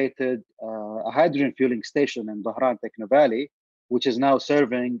inaugurated a hydrogen fueling station in Dhahran Techno Valley, which is now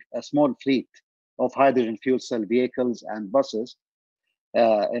serving a small fleet of hydrogen fuel cell vehicles and buses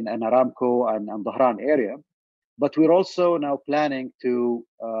in Aramco and Dhahran area. But we're also now planning to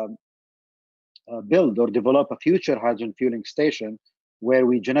build or develop a future hydrogen fueling station where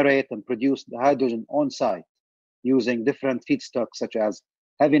we generate and produce the hydrogen on site using different feedstocks such as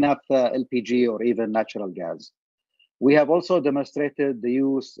heavy naphtha, LPG, or even natural gas. We have also demonstrated the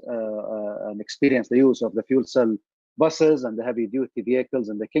use and experienced the use of the fuel cell buses and the heavy duty vehicles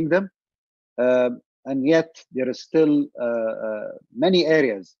in the kingdom. And yet there is still many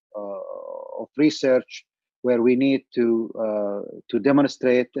areas of research where we need to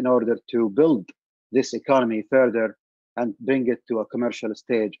demonstrate in order to build this economy further and bring it to a commercial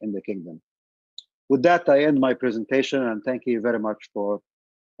stage in the kingdom. With that, I end my presentation and thank you very much for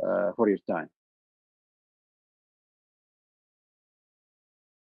your time.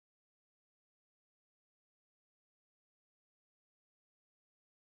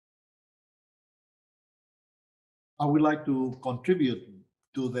 I would like to contribute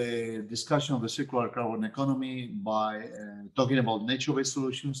to the discussion of the circular carbon economy by talking about nature-based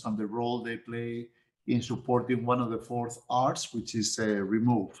solutions and the role they play in supporting one of the 4 R's, which is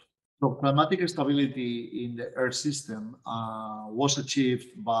remove. So climatic stability in the Earth system was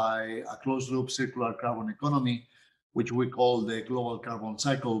achieved by a closed-loop circular carbon economy, which we call the global carbon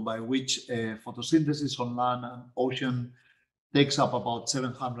cycle, by which photosynthesis on land and ocean takes up about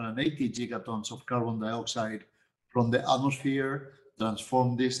 780 gigatons of carbon dioxide from the atmosphere,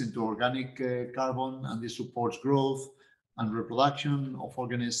 transform this into organic carbon, and this supports growth and reproduction of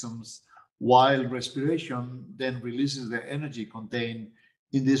organisms, while respiration then releases the energy contained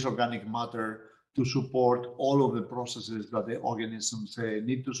in this organic matter to support all of the processes that the organisms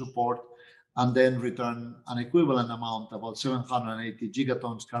need to support, and then return an equivalent amount, about 780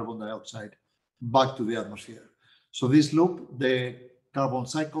 gigatons carbon dioxide, back to the atmosphere. So this loop, the carbon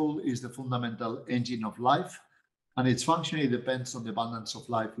cycle, is the fundamental engine of life, and its functioning depends on the balance of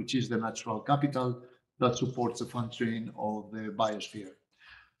life, which is the natural capital that supports the functioning of the biosphere.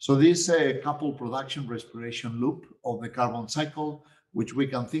 So this coupled production respiration loop of the carbon cycle, which we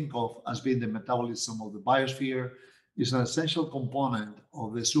can think of as being the metabolism of the biosphere, is an essential component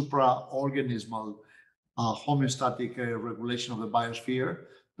of the supraorganismal homeostatic regulation of the biosphere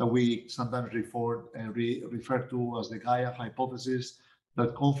that we sometimes refer to as the Gaia hypothesis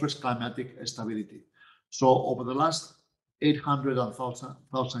that confers climatic stability. So over the last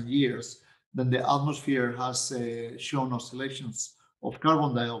 800,000 years, then the atmosphere has shown oscillations of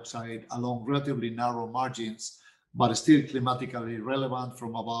carbon dioxide along relatively narrow margins, but still climatically relevant,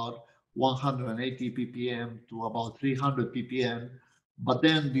 from about 180 ppm to about 300 ppm. But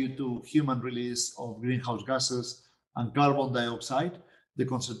then due to human release of greenhouse gases and carbon dioxide, the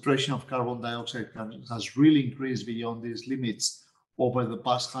concentration of carbon dioxide has really increased beyond these limits over the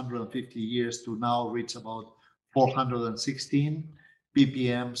past 150 years to now reach about 416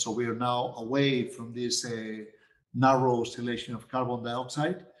 ppm. So we are now away from this narrow oscillation of carbon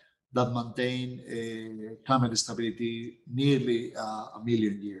dioxide that maintain climate stability nearly a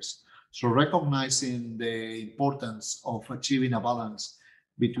million years. So recognizing the importance of achieving a balance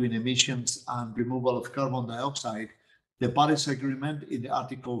between emissions and removal of carbon dioxide, the Paris Agreement in the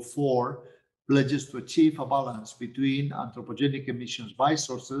Article 4 pledges to achieve a balance between anthropogenic emissions by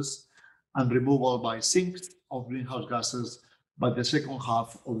sources and removal by sinks of greenhouse gases by the second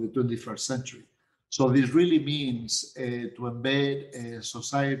half of the 21st century. So this really means to embed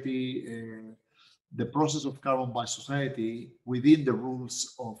society, the process of carbon by society within the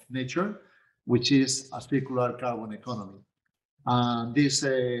rules of nature, which is a circular carbon economy. And this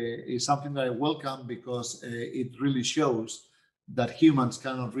is something that I welcome because it really shows that humans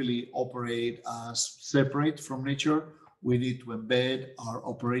cannot really operate as separate from nature. We need to embed our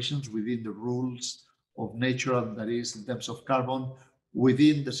operations within the rules of nature, and that is in terms of carbon,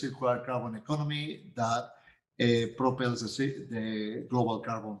 within the circular carbon economy that propels the global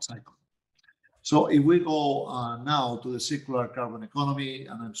carbon cycle. So if we go now to the circular carbon economy,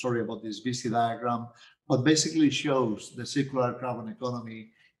 and I'm sorry about this busy diagram, but basically shows the circular carbon economy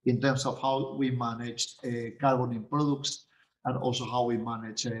in terms of how we manage carbon in products and also how we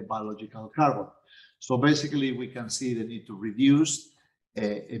manage biological carbon. So basically we can see the need to reduce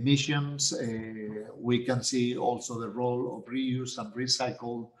emissions. We can see also the role of reuse and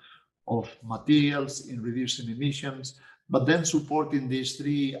recycle of materials in reducing emissions, but then supporting these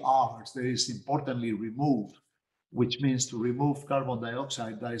 3 R's, there is importantly remove, which means to remove carbon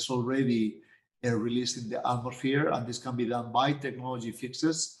dioxide that is already released in the atmosphere, and this can be done by technology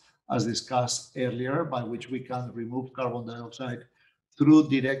fixes, as discussed earlier, by which we can remove carbon dioxide through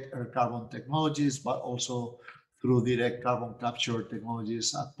direct air carbon technologies, but also through direct carbon capture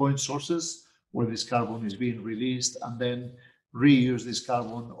technologies at point sources where this carbon is being released, and then reuse this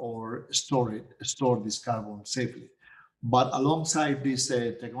carbon or store this carbon safely. But alongside these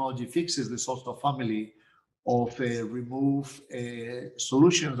technology fixes, there's also a family of remove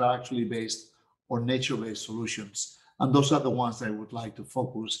solutions that are actually based on nature-based solutions. And those are the ones I would like to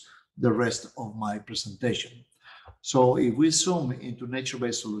focus the rest of my presentation. So if we zoom into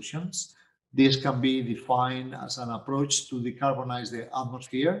nature-based solutions, this can be defined as an approach to decarbonize the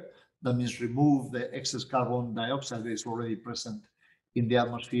atmosphere. That means remove the excess carbon dioxide that is already present in the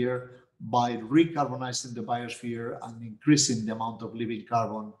atmosphere by recarbonizing the biosphere and increasing the amount of living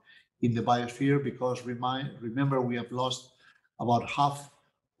carbon in the biosphere, because remember, we have lost about half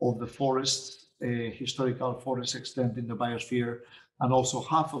of the forests, historical forest extent in the biosphere, and also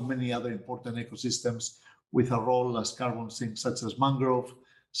half of many other important ecosystems with a role as carbon sinks, such as mangrove,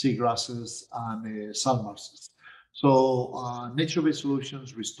 seagrasses, and salt marshes. So nature-based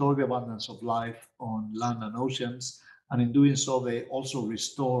solutions restore the abundance of life on land and oceans, and in doing so, they also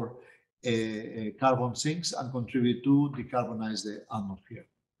restore carbon sinks and contribute to decarbonize the atmosphere.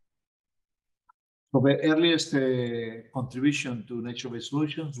 So the earliest contribution to nature-based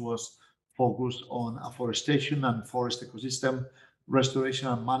solutions was focused on afforestation and forest ecosystem restoration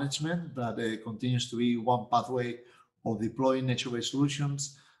and management. That continues to be one pathway of deploying nature-based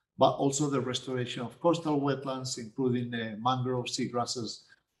solutions, but also the restoration of coastal wetlands, including mangroves, seagrasses,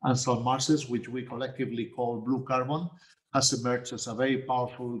 and salt marshes, which we collectively call blue carbon, has emerged as a very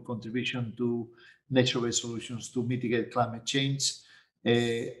powerful contribution to nature-based solutions to mitigate climate change.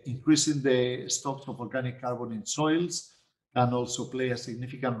 Increasing the stocks of organic carbon in soils can also play a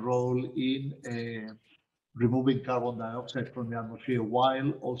significant role in removing carbon dioxide from the atmosphere,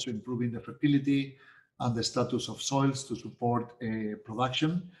 while also improving the fertility and the status of soils to support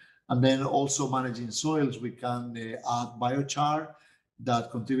production. And then also managing soils, we can add biochar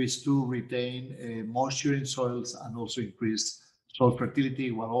that contributes to retain moisture in soils and also increase soil fertility,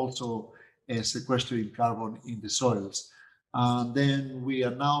 while also sequestering carbon in the soils. And then we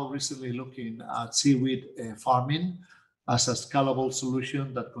are now recently looking at seaweed farming as a scalable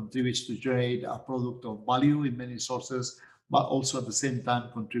solution that contributes to generate a product of value in many sources, but also at the same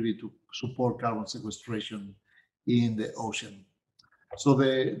time contribute to support carbon sequestration in the ocean. So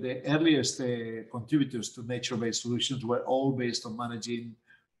the earliest contributors to nature-based solutions were all based on managing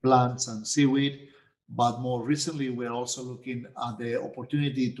plants and seaweed, but more recently we're also looking at the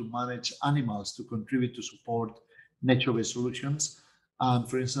opportunity to manage animals to contribute to support nature-based solutions. And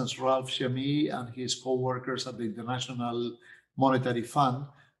for instance, Ralph Chemie and his co-workers at the International Monetary Fund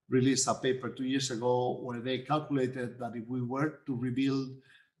released a paper 2 years ago where they calculated that if we were to rebuild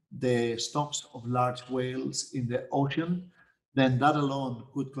the stocks of large whales in the ocean, then that alone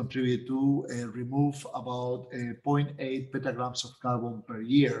could contribute to remove about 0.8 petagrams of carbon per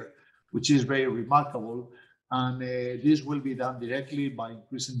year, which is very remarkable. And this will be done directly by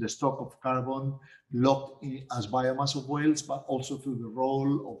increasing the stock of carbon locked in as biomass of whales, but also through the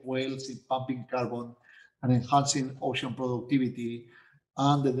role of whales in pumping carbon and enhancing ocean productivity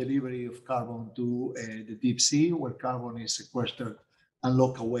and the delivery of carbon to the deep sea, where carbon is sequestered and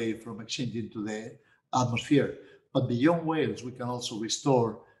locked away from exchanging to the atmosphere. But beyond whales, we can also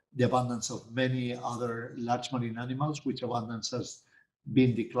restore the abundance of many other large marine animals, which abundance has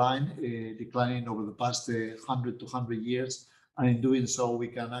been declining over the past 100 to 100 years. And in doing so, we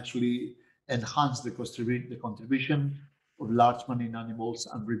can actually enhance the contribution of large marine animals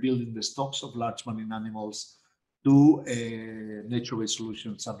and rebuilding the stocks of large marine animals to nature-based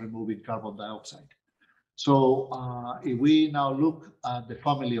solutions and removing carbon dioxide. So if we now look at the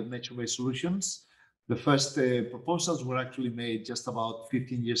family of nature-based solutions, the first proposals were actually made just about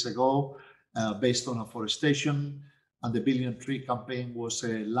 15 years ago based on afforestation, and the Billion Tree campaign was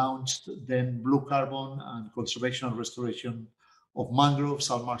launched. Then blue carbon and conservation and restoration of mangroves,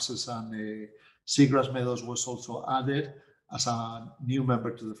 salt marshes, and seagrass meadows was also added. as a new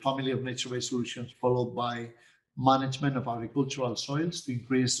member to the family of nature-based solutions, followed by management of agricultural soils to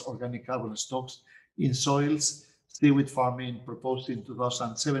increase organic carbon stocks in soils, seaweed farming proposed in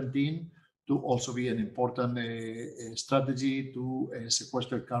 2017 to also be an important strategy to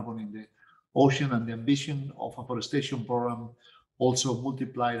sequester carbon in the ocean, and the ambition of a forestation program also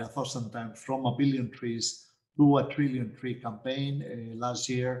multiplied 1,000 times from 1 billion trees to a 1 trillion tree campaign last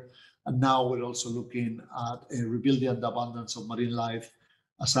year. And now we're also looking at rebuilding the abundance of marine life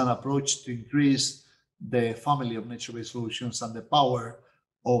as an approach to increase the family of nature-based solutions and the power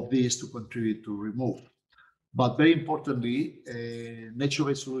of these to contribute to remove. But very importantly,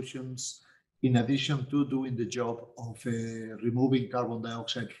 nature-based solutions, in addition to doing the job of removing carbon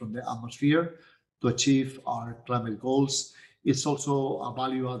dioxide from the atmosphere to achieve our climate goals, it's also a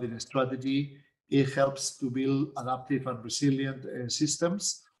value-adding strategy. It helps to build adaptive and resilient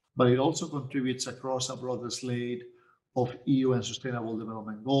systems, but it also contributes across a broader slate of EU and Sustainable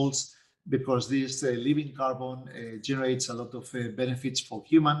Development Goals, because this living carbon generates a lot of benefits for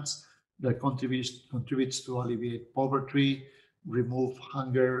humans that contributes to alleviate poverty, remove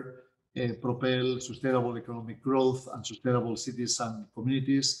hunger, propel sustainable economic growth and sustainable cities and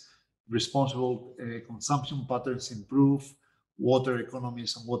communities, responsible consumption patterns improve, water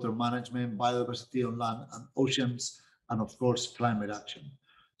economies and water management, biodiversity on land and oceans, and of course, climate action.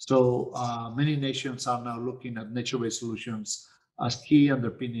 So many nations are now looking at nature-based solutions as key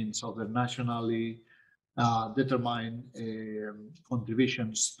underpinnings of their nationally determined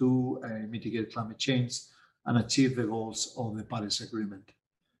contributions to mitigate climate change and achieve the goals of the Paris Agreement.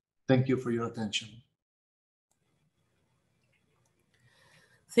 Thank you for your attention.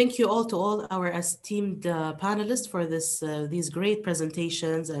 Thank you all to all our esteemed panelists for these great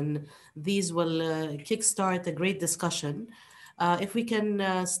presentations, and these will kickstart a great discussion. If we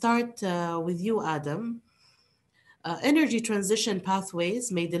can start with you, Adam. Energy transition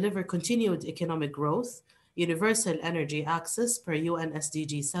pathways may deliver continued economic growth, universal energy access per UN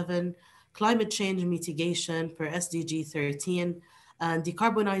SDG 7, climate change mitigation per SDG 13, and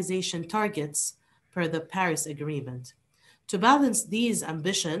decarbonization targets per the Paris Agreement. To balance these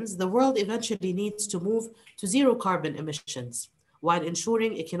ambitions, the world eventually needs to move to zero carbon emissions while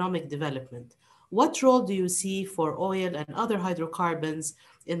ensuring economic development. What role do you see for oil and other hydrocarbons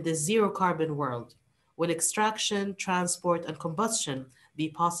in this zero carbon world? Will extraction, transport, and combustion be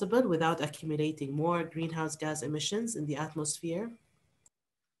possible without accumulating more greenhouse gas emissions in the atmosphere?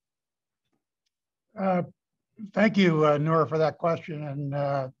 Thank you, Noura, for that question.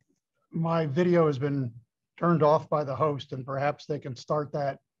 And my video has been turned off by the host, and perhaps they can start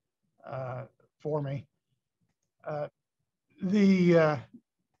that for me. There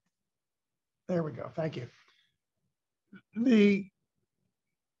we go. Thank you.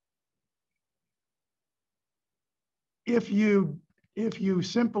 If you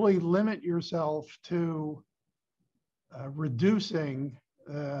simply limit yourself to reducing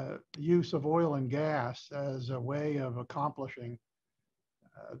the use of oil and gas as a way of accomplishing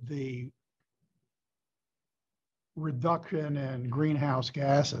the reduction in greenhouse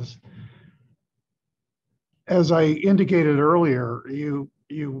gases, as I indicated earlier, you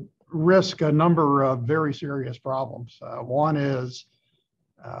risk a number of very serious problems. One is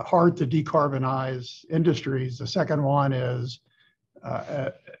hard to decarbonize industries. The second one is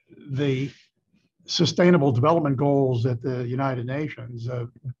the Sustainable Development Goals at the United Nations.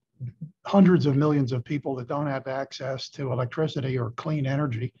 Hundreds of millions of people that don't have access to electricity or clean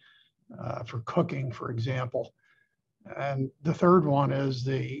energy for cooking, for example. And the third one is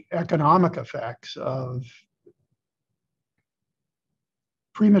the economic effects of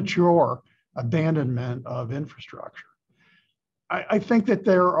premature abandonment of infrastructure. I think that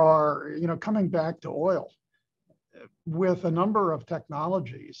there are, coming back to oil, with a number of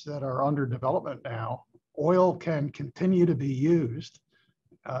technologies that are under development now, oil can continue to be used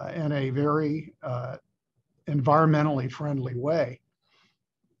in a very environmentally friendly way.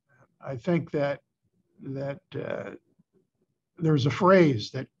 I think that there's a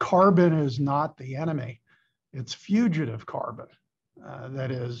phrase that carbon is not the enemy, it's fugitive carbon that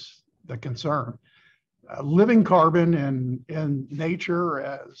is the concern. Living carbon in nature,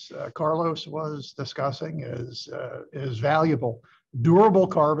 as Carlos was discussing, is valuable. Durable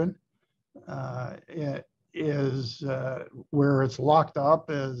carbon is where it's locked up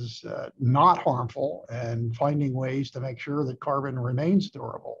is not harmful, and finding ways to make sure that carbon remains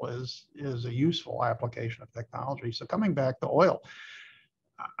durable is a useful application of technology. So coming back to oil,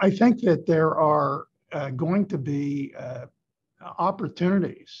 I think that there are going to be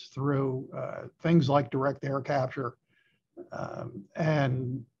opportunities through things like direct air capture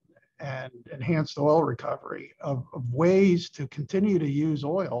and and enhanced oil recovery of ways to continue to use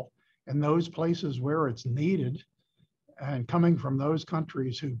oil in those places where it's needed and coming from those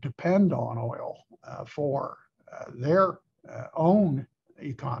countries who depend on oil for their own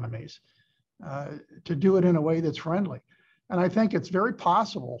economies, to do it in a way that's friendly. And I think it's very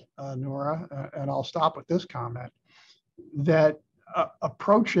possible, Noura, and I'll stop with this comment, that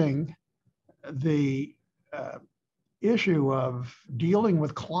approaching the issue of dealing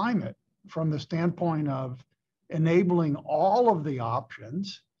with climate from the standpoint of enabling all of the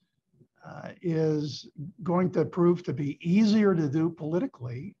options is going to prove to be easier to do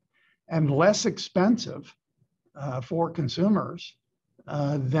politically and less expensive for consumers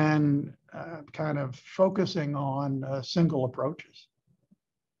than kind of focusing on single approaches.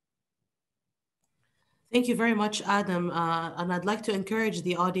 Thank you very much, Adam. And I'd like to encourage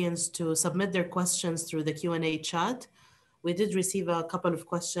the audience to submit their questions through the Q&A chat. We did receive a couple of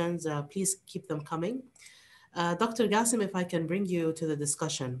questions. Please keep them coming. Dr. Gasem, if I can bring you to the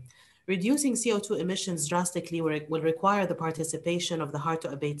discussion. Reducing CO2 emissions drastically will require the participation of the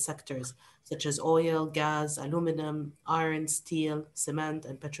hard-to-abate sectors, such as oil, gas, aluminum, iron, steel, cement,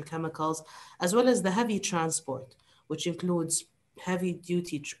 and petrochemicals, as well as the heavy transport, which includes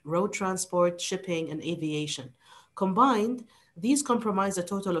heavy-duty road transport, shipping, and aviation. Combined, these comprise a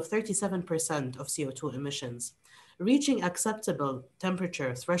total of 37% of CO2 emissions. Reaching acceptable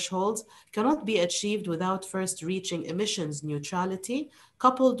temperature thresholds cannot be achieved without first reaching emissions neutrality,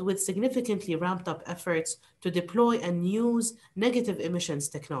 coupled with significantly ramped up efforts to deploy and use negative emissions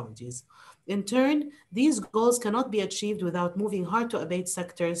technologies. In turn, these goals cannot be achieved without moving hard-to-abate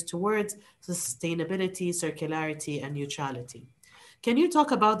sectors towards sustainability, circularity, and neutrality. Can you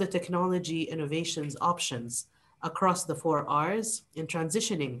talk about the technology innovations options across the 4 Rs in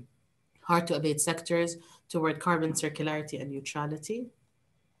transitioning hard-to-abate sectors toward carbon circularity and neutrality?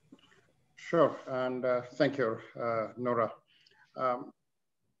 Sure, and thank you, Noura.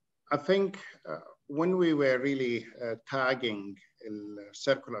 I think when we were really tagging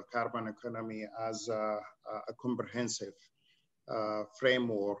circular carbon economy as a comprehensive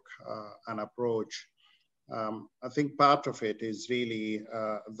framework and approach, I think part of it is really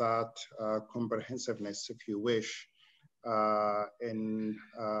that comprehensiveness, if you wish, in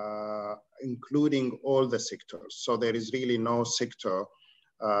including all the sectors. So there is really no sector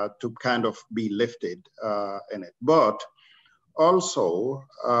to kind of be lifted in it. But also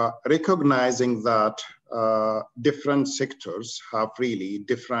recognizing that different sectors have really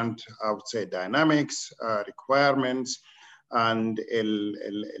different, I would say, dynamics, requirements, and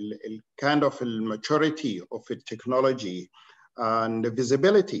kind of maturity of its technology and the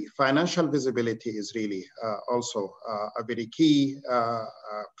visibility. Financial visibility is really also a very key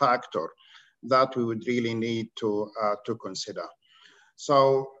factor that we would really need to consider.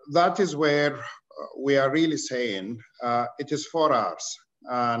 So that is where we are really saying it is 4 hours,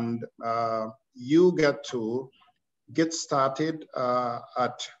 and you get to get started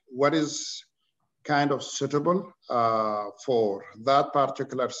at what is kind of suitable for that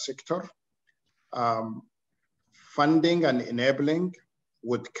particular sector. Funding and enabling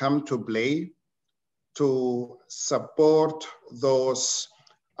would come to play to support those,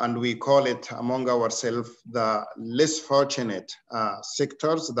 and we call it among ourselves, the less fortunate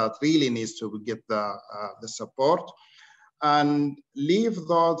sectors that really needs to get the support, and leave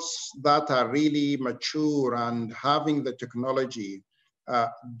those that are really mature and having the technology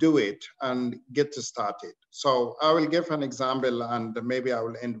do it and get started. So I will give an example, and maybe I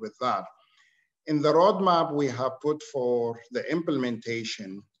will end with that. In the roadmap we have put for the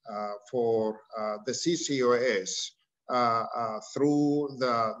implementation for the CCUS through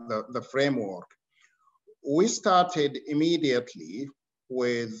the framework, we started immediately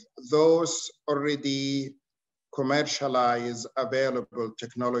with those already commercialized available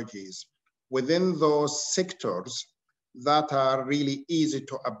technologies within those sectors that are really easy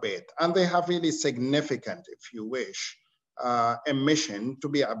to abate. And they have really significant, if you wish, emission to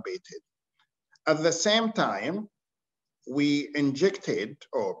be abated. At the same time, we injected,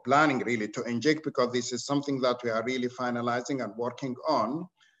 or planning really to inject, because this is something that we are really finalizing and working on,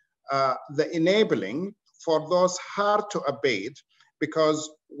 the enabling for those hard to abate, because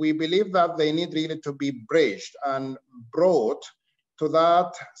we believe that they need really to be bridged and brought to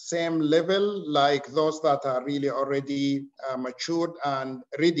that same level like those that are really already matured and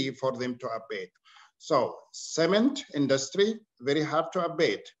ready for them to abate. So cement industry, very hard to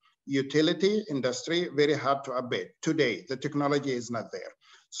abate. Utility industry, very hard to abate. Today, the technology is not there.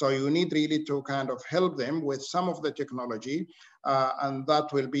 So you need really to kind of help them with some of the technology, and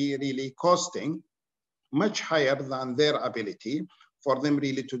that will be really costing much higher than their ability for them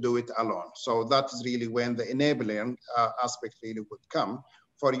really to do it alone. So that is really when the enabling aspect really would come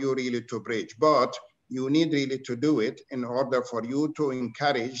for you really to bridge. But you need really to do it in order for you to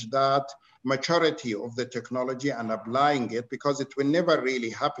encourage that maturity of the technology and applying it, because it will never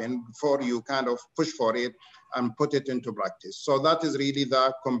really happen before you kind of push for it and put it into practice. So that is really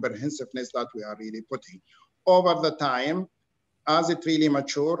the comprehensiveness that we are really putting. Over the time, as it really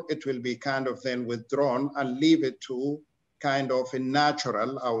mature, it will be kind of then withdrawn and leave it to kind of a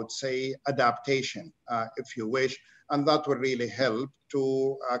natural, I would say, adaptation, if you wish. And that will really help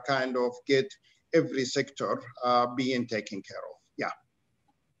to kind of get every sector being taken care of. Yeah.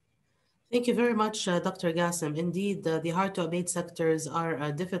 Thank you very much, Dr. Gasem. Indeed, the hard-to-abate sectors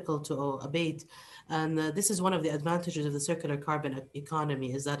are difficult to abate. And this is one of the advantages of the circular carbon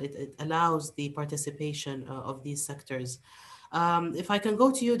economy, is that it allows the participation of these sectors. If I can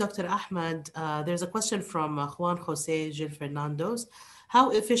go to you, Dr. Ahmed, there's a question from Juan Jose Gil Fernandos.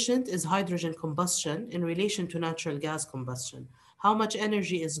 How efficient is hydrogen combustion in relation to natural gas combustion? How much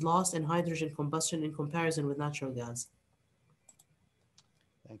energy is lost in hydrogen combustion in comparison with natural gas?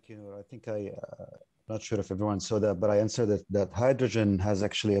 Thank you. I think not sure if everyone saw that, but I answered that hydrogen has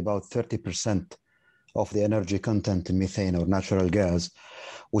actually about 30% of the energy content in methane or natural gas,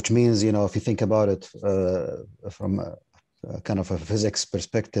 which means, you know, if you think about it from kind of a physics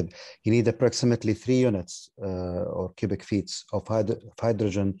perspective, you need approximately 3 units or cubic feet of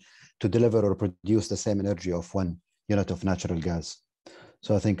hydrogen to deliver or produce the same energy of 1 unit of natural gas.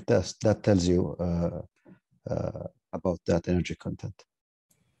 So I think that tells you about that energy content.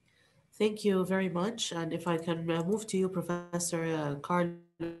 Thank you very much. And if I can move to you, Professor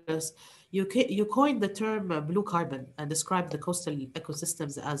Carlos, you coined the term blue carbon and described the coastal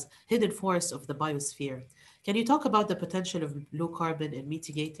ecosystems as hidden forests of the biosphere. Can you talk about the potential of blue carbon in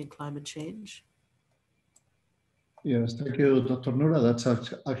mitigating climate change? Yes, thank you, Dr. Noura. That's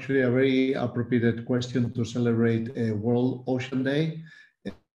actually a very appropriate question to celebrate World Ocean Day,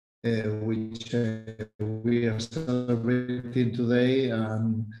 which we are celebrating today.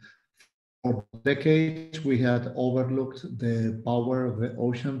 And for decades, we had overlooked the power of the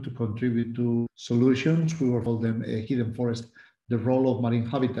ocean to contribute to solutions. We were called them a hidden forest, the role of marine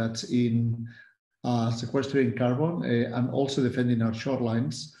habitats in sequestering carbon and also defending our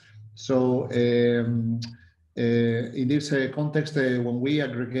shorelines. So in this context, when we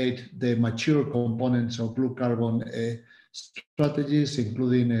aggregate the mature components of blue carbon strategies,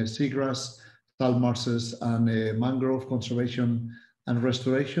 including seagrass, salt marshes, and mangrove conservation and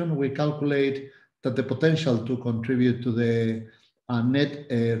restoration, we calculate that the potential to contribute to the net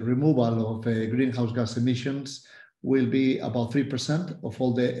removal of greenhouse gas emissions will be about 3% of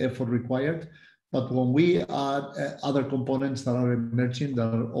all the effort required. But when we add other components that are emerging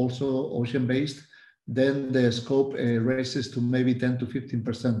that are also ocean-based, then the scope raises to maybe 10 to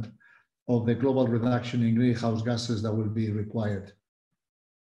 15% of the global reduction in greenhouse gases that will be required.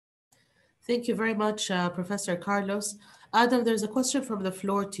 Thank you very much, Professor Carlos. Adam, there's a question from the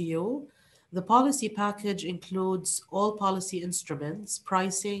floor to you. The policy package includes all policy instruments,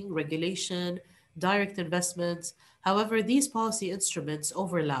 pricing, regulation, direct investments. However, these policy instruments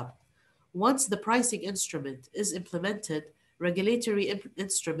overlap. Once the pricing instrument is implemented, regulatory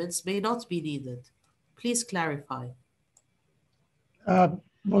instruments may not be needed. Please clarify. Well,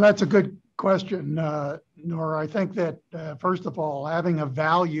 that's a good question, Noura. I think that, first of all, having a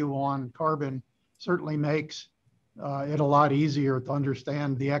value on carbon certainly makes it a lot easier to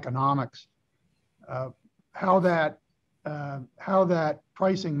understand the economics. How that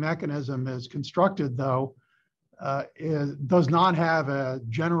pricing mechanism is constructed, though, does not have a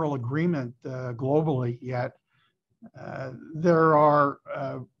general agreement globally yet. There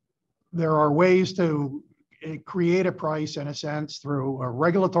are ways to create a price, in a sense, through a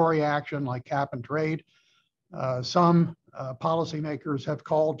regulatory action like cap and trade. Some policymakers have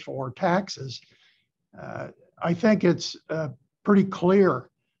called for taxes. I think it's pretty clear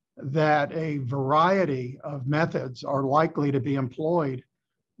that a variety of methods are likely to be employed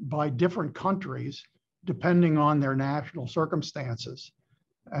by different countries depending on their national circumstances.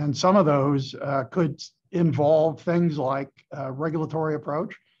 And some of those could involve things like a regulatory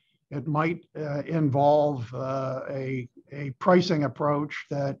approach. It might involve a pricing approach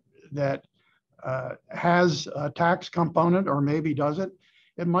that has a tax component or maybe doesn't.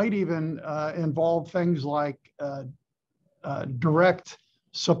 It might even involve things like direct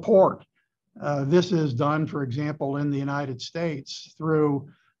support. This is done, for example, in the United States through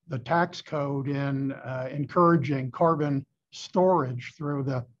the tax code in encouraging carbon storage through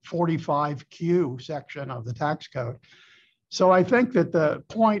the 45Q section of the tax code. So I think that the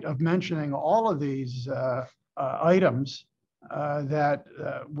point of mentioning all of these items that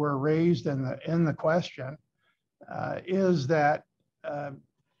were raised in the question is that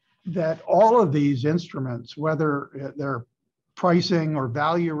that all of these instruments, whether they're pricing or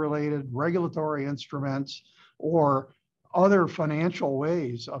value-related regulatory instruments or other financial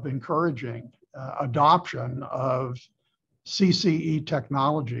ways of encouraging adoption of CCE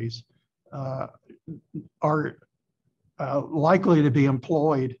technologies, are likely to be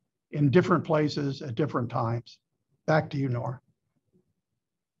employed in different places at different times. Back to you, Noura.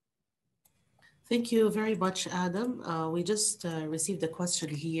 Thank you very much, Adam. We just received a question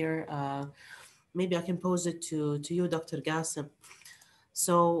here. Maybe I can pose it to you, Dr. Gasem.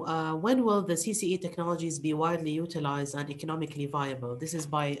 So when will the CCE technologies be widely utilized and economically viable? This is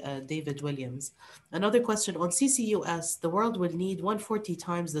by David Williams. Another question on CCUS, the world will need 140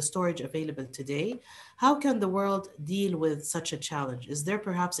 times the storage available today. How can the world deal with such a challenge? Is there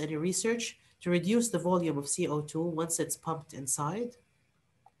perhaps any research to reduce the volume of CO2 once it's pumped inside?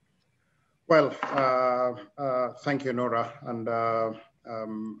 Well, thank you, Noura. And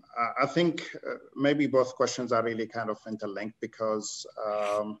I think maybe both questions are really kind of interlinked because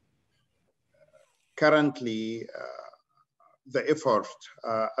currently the effort,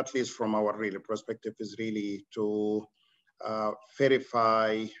 at least from our really perspective, is really to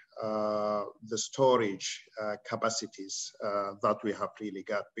verify the storage capacities that we have really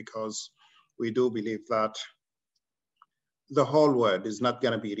got, because we do believe that the whole world is not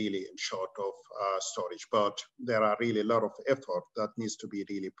going to be really in short of storage, but there are really a lot of effort that needs to be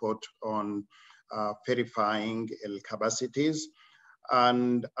really put on verifying capacities.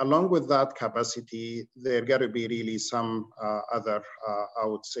 And along with that capacity, there got to be really some other, I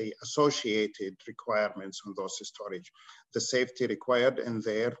would say, associated requirements on those storage. The safety required in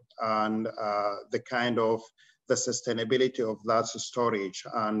there and the kind of the sustainability of that storage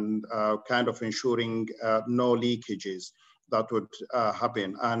and kind of ensuring no leakages that would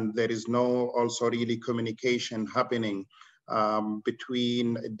happen. And there is no also really communication happening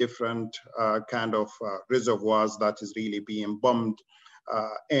between different kind of reservoirs that is really being pumped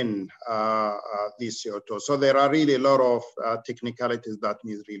in this CO2. So there are really a lot of technicalities that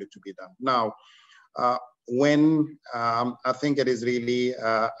needs really to be done. Now, when I think it is really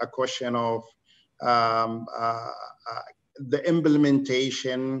a question of the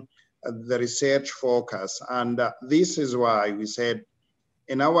implementation, the research focus. And this is why we said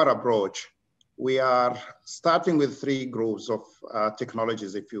in our approach, we are starting with 3 groups of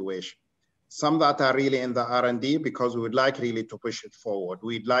technologies, if you wish. Some that are really in the R&D because we would like really to push it forward.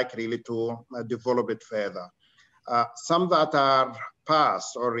 We'd like really to develop it further. Some that are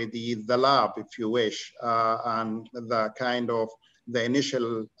past already the lab, if you wish, and the kind of the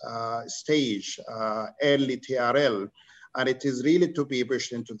initial stage, early TRL, and it is really to be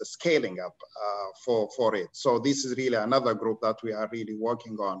pushed into the scaling up for it. So this is really another group that we are really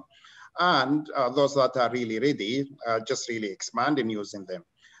working on. And those that are really ready, just really expanding using them.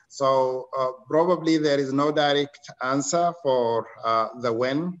 So probably there is no direct answer for the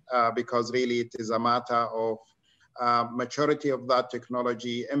when, because really it is a matter of maturity of that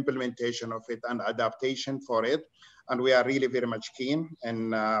technology, implementation of it, and adaptation for it. And we are really very much keen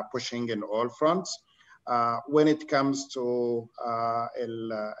in pushing in all fronts. When it comes to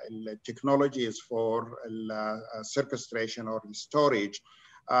technologies for sequestration or storage,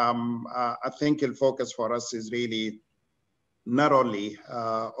 I think the focus for us is really not only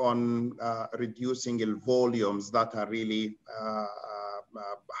on reducing the volumes that are really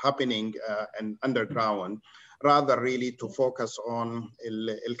happening in underground, rather really to focus on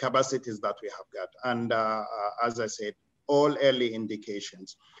the capacities that we have got. And as I said, all early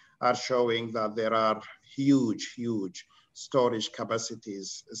indications are showing that there are huge, huge storage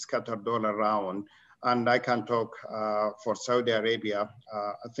capacities scattered all around. And I can talk for Saudi Arabia.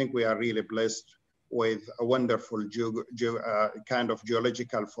 I think we are really blessed with a wonderful kind of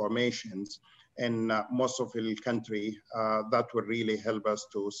geological formations in most of the country that will really help us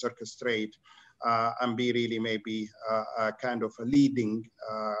to sequestrate and be really maybe a kind of a leading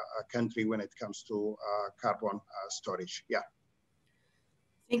country when it comes to carbon storage. Yeah.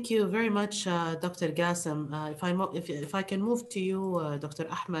 Thank you very much, Dr. Gasem. If I can move to you, Dr.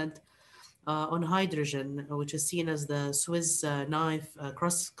 Ahmed, on hydrogen, which is seen as the Swiss knife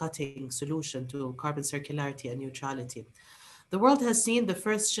cross-cutting solution to carbon circularity and neutrality. The world has seen the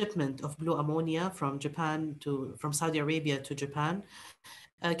first shipment of blue ammonia from Saudi Arabia to Japan.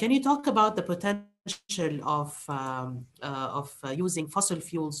 Can you talk about the potential of using fossil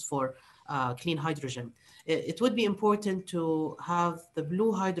fuels for clean hydrogen? It would be important to have the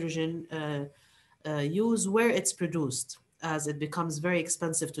blue hydrogen use where it's produced, as it becomes very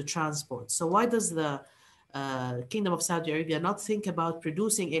expensive to transport. So why does the Kingdom of Saudi Arabia not think about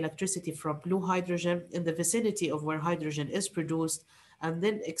producing electricity from blue hydrogen in the vicinity of where hydrogen is produced and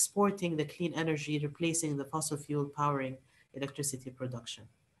then exporting the clean energy, replacing the fossil fuel powering electricity production?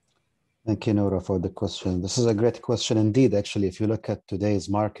 Thank you, Noura, for the question. This is a great question indeed. Actually, if you look at today's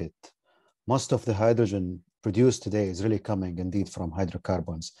market, most of the hydrogen produced today is really coming indeed from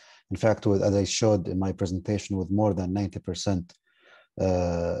hydrocarbons. In fact, as I showed in my presentation, with more than 90%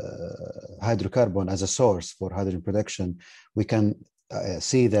 hydrocarbon as a source for hydrogen production, we can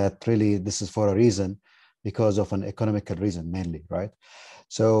see that really this is for a reason, because of an economical reason mainly, right?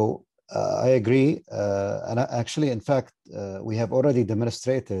 So I agree. And actually, in fact, we have already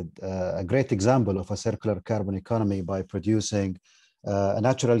demonstrated a great example of a circular carbon economy by producing a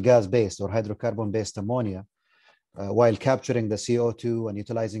natural gas-based or hydrocarbon-based ammonia while capturing the CO2 and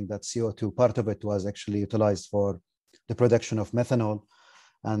utilizing that CO2. Part of it was actually utilized for the production of methanol,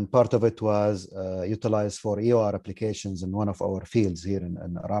 and part of it was utilized for EOR applications in one of our fields here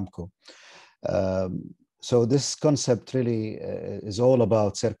in Aramco. So this concept really is all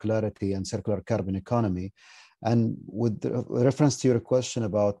about circularity and circular carbon economy. And with reference to your question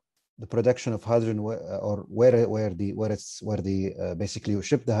about the production of hydrogen, or basically you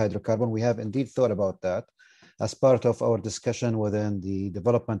ship the hydrocarbon, we have indeed thought about that as part of our discussion within the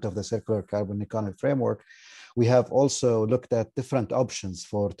development of the circular carbon economy framework. We have also looked at different options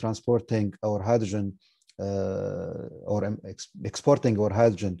for transporting our hydrogen or exporting our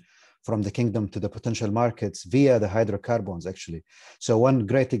hydrogen from the kingdom to the potential markets via the hydrocarbons, actually. So one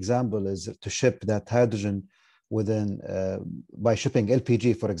great example is to ship that hydrogen by shipping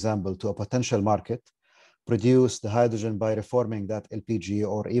LPG, for example, to a potential market, produce the hydrogen by reforming that LPG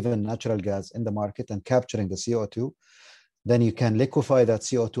or even natural gas in the market and capturing the CO2. Then you can liquefy that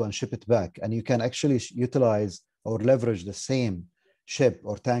CO2 and ship it back. And you can actually utilize or leverage the same ship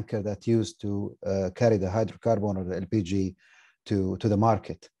or tanker that used to carry the hydrocarbon or the LPG to the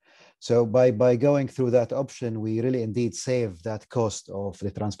market. So by going through that option, we really indeed save that cost of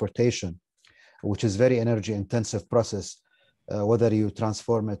the transportation, which is very energy intensive process, whether you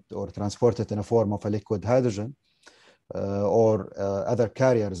transform it or transport it in a form of a liquid hydrogen or other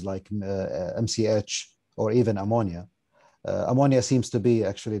carriers like MCH or even ammonia. Ammonia seems to be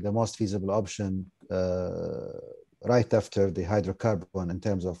actually the most feasible option right after the hydrocarbon in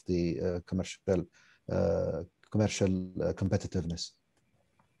terms of the commercial competitiveness.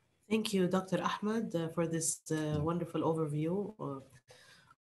 Thank you, Dr. Ahmed, for this wonderful overview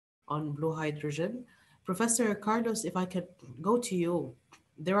on blue hydrogen. Professor Carlos, if I could go to you.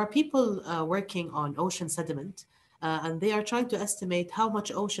 There are people working on ocean sediment, and they are trying to estimate how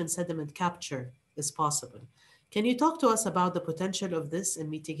much ocean sediment capture is possible. Can you talk to us about the potential of this in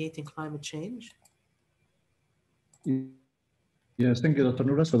mitigating climate change? Yes, thank you, Dr.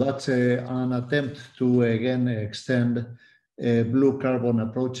 Noura. So that's an attempt to, again, extend blue carbon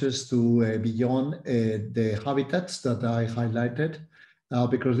approaches to beyond the habitats that I highlighted,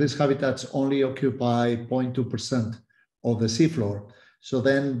 because these habitats only occupy 0.2% of the seafloor. So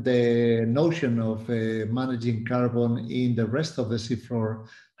then the notion of managing carbon in the rest of the seafloor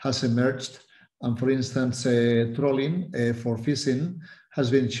has emerged. And for instance, trawling for fishing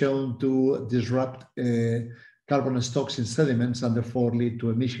has been shown to disrupt carbon stocks in sediments and therefore lead to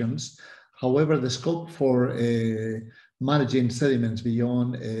emissions. However, the scope for managing sediments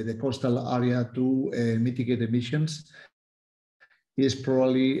beyond the coastal area to mitigate emissions is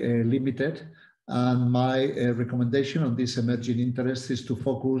probably limited. And my recommendation on this emerging interest is to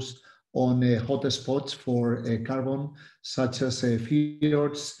focus on hot spots for carbon, such as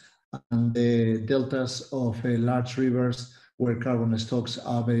fjords and the deltas of large rivers where carbon stocks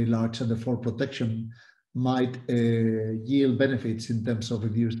are very large, and therefore protection might yield benefits in terms of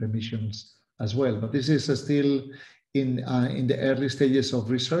reduced emissions as well. But this is still in the early stages of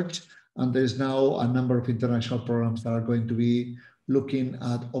research, and there's now a number of international programs that are going to be looking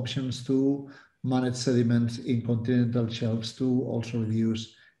at options to manage sediments in continental shelves to also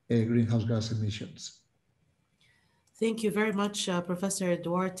reduce greenhouse gas emissions. Thank you very much, Professor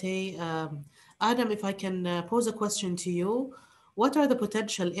Duarte. Adam, if I can pose a question to you, what are the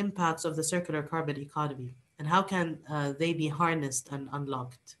potential impacts of the circular carbon economy, and how can they be harnessed and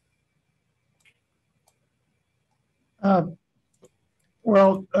unlocked?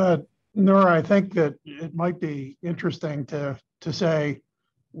 Well, Noura, I think that it might be interesting to say,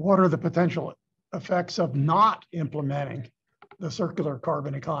 what are the potential effects of not implementing the circular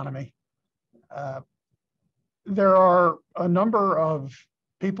carbon economy? There are a number of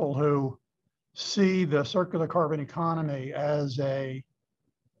people who see the circular carbon economy as a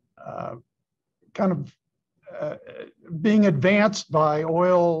kind of being advanced by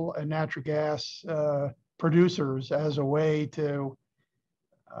oil and natural gas producers as a way to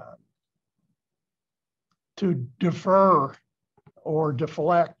defer or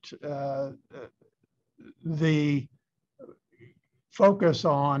deflect the focus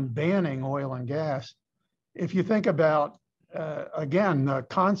on banning oil and gas. If you think about, again, the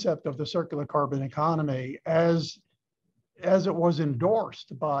concept of the circular carbon economy as it was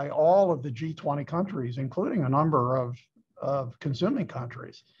endorsed by all of the G20 countries, including a number of consuming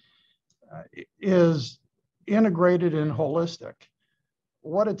countries, is integrated and holistic.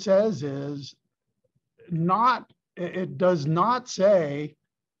 What it says is it does not say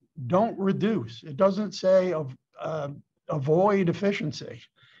don't reduce. It doesn't say avoid efficiency.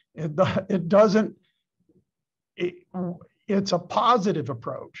 It doesn't, it's a positive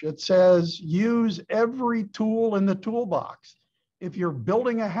approach. It says use every tool in the toolbox. If you're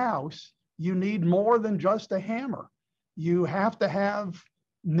building a house, you need more than just a hammer. You have to have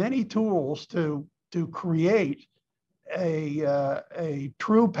many tools to create a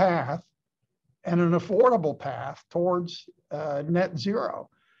true path and an affordable path towards net zero.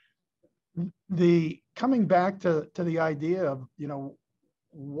 Coming back to the idea of, you know,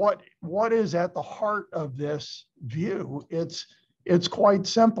 what is at the heart of this view, it's quite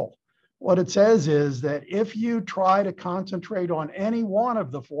simple. What it says is that if you try to concentrate on any one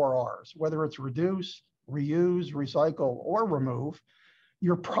of the 4 R's, whether it's reduce, reuse, recycle, or remove,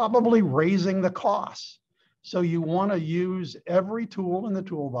 you're probably raising the costs. So you want to use every tool in the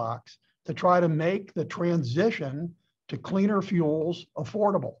toolbox to try to make the transition to cleaner fuels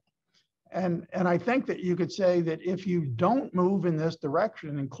affordable. And I think that you could say that if you don't move in this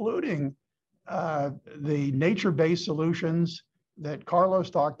direction, including the nature-based solutions that Carlos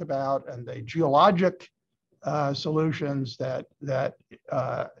talked about and the geologic solutions that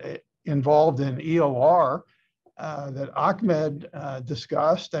involved in EOR that Ahmed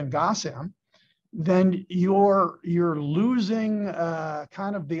discussed and Gasem, then you're losing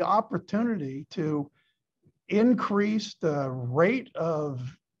kind of the opportunity to increase the rate of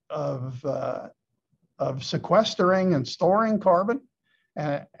sequestering and storing carbon,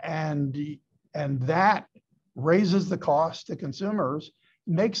 and that raises the cost to consumers,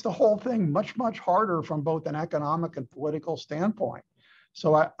 makes the whole thing much, much harder from both an economic and political standpoint.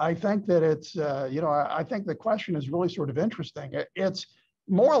 So I think that it's, you know, I think the question is really sort of interesting. It's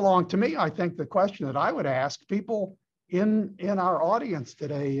more along, to me, I think the question that I would ask people in our audience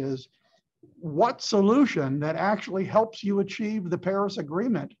today is, what solution that actually helps you achieve the Paris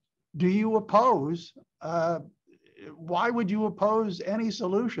Agreement do you oppose? Why would you oppose any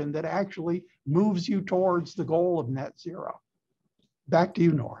solution that actually moves you towards the goal of net zero? Back to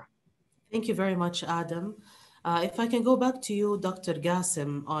you, Noura. Thank you very much, Adam. If I can go back to you, Dr.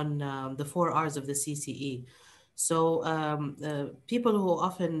 Gasem, on the 4 R's of the CCE. So people who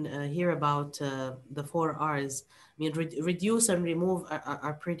often hear about the 4 R's, I mean, reduce and remove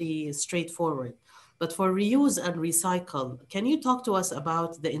are pretty straightforward. But for reuse and recycle, can you talk to us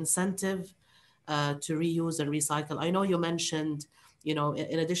about the incentive to reuse and recycle? I know you mentioned, you know,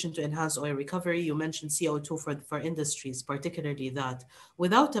 in addition to enhanced oil recovery, you mentioned CO2 for industries, particularly that.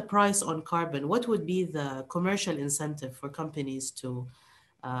 Without a price on carbon, what would be the commercial incentive for companies to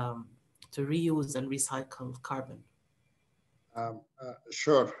reuse and recycle carbon?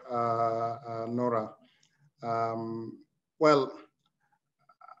 Sure, Noura. Well,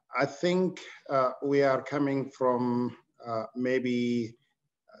 I think we are coming from maybe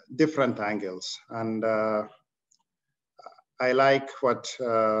different angles. And I like what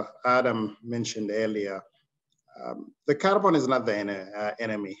Adam mentioned earlier. The carbon is not the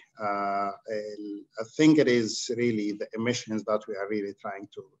enemy. I think it is really the emissions that we are really trying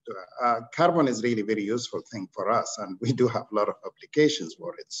to carbon is really a very useful thing for us, and we do have a lot of applications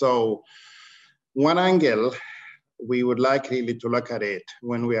for it. So one angle we would like really to look at it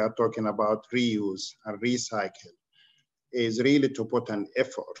when we are talking about reuse and recycle is really to put an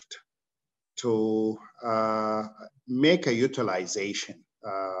effort to make a utilization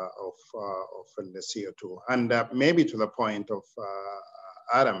of the CO2. And maybe to the point of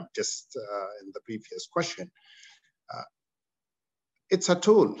Adam, just in the previous question, it's a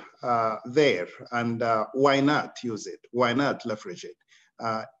tool there, and why not use it? Why not leverage it?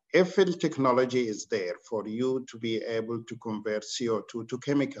 If the technology is there for you to be able to convert CO2 to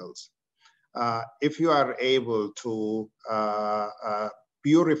chemicals, if you are able to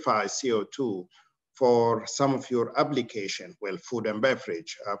purify CO2 for some of your application, well, food and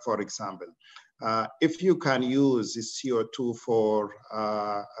beverage, for example, if you can use this CO2 for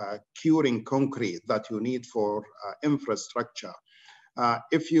curing concrete that you need for infrastructure,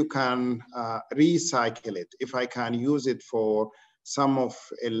 if you can recycle it, if I can use it for some of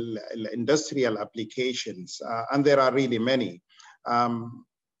industrial applications, and there are really many.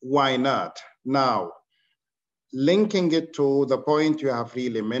 Why not? Now, linking it to the point you have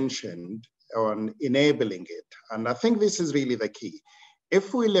really mentioned on enabling it, and I think this is really the key.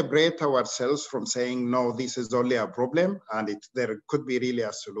 If we liberate ourselves from saying, no, this is only a problem and there could be really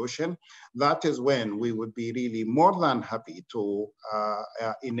a solution, that is when we would be really more than happy to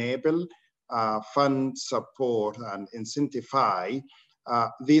enable, fund, support, and incentivize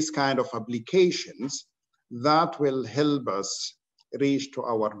these kind of applications that will help us reach to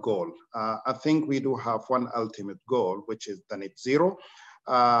our goal. I think we do have one ultimate goal, which is the net zero.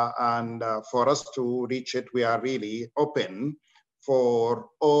 And for us to reach it, we are really open for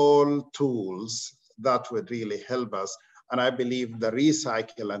all tools that would really help us. And I believe the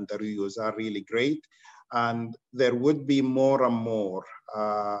recycle and the reuse are really great. And there would be more and more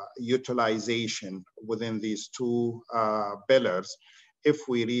utilization within these two pillars if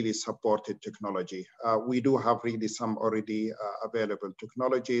we really supported technology. We do have really some already available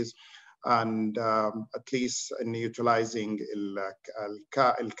technologies, and at least in utilizing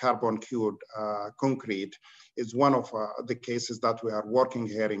carbon cured concrete is one of the cases that we are working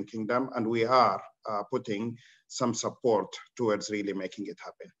here in Kingdom, and we are putting some support towards really making it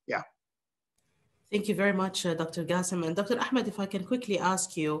happen. Yeah. Thank you very much, Dr. Gasem. And Dr. Ahmed, if I can quickly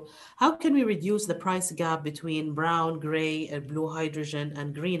ask you, how can we reduce the price gap between brown, gray, blue hydrogen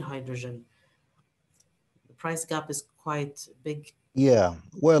and green hydrogen? The price gap is quite big. Yeah,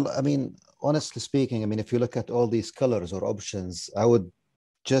 well, I mean, honestly speaking, I mean, if you look at all these colors or options, I would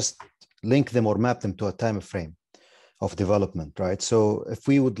just link them or map them to a time frame of development, right? So if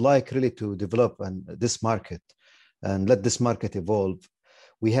we would like really to develop this market and let this market evolve,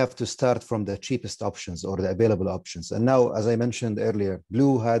 we have to start from the cheapest options or the available options. And now, as I mentioned earlier,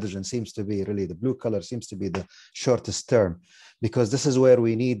 blue hydrogen seems to be really, the blue color seems to be the shortest term, because this is where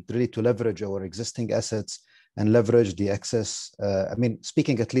we need really to leverage our existing assets and leverage the access. I mean,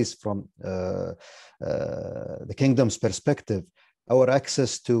 speaking at least from the Kingdom's perspective, our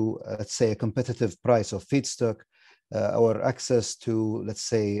access to, let's say, a competitive price of feedstock, our access to, let's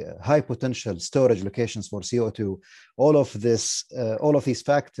say, high potential storage locations for CO2, all of these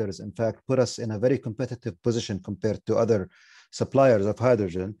factors, in fact, put us in a very competitive position compared to other suppliers of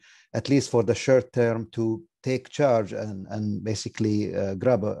hydrogen, at least for the short term, to take charge and basically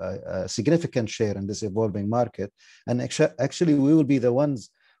grab a significant share in this evolving market. And actually, we will be the ones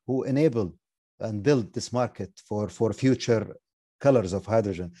who enable and build this market for future colors of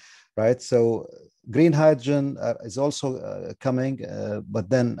hydrogen, right? So green hydrogen is also coming, but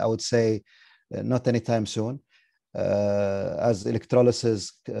then I would say not anytime soon, as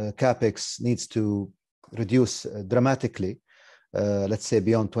electrolysis capex needs to reduce dramatically. Let's say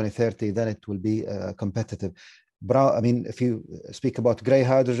beyond 2030, then it will be competitive. I mean, if you speak about gray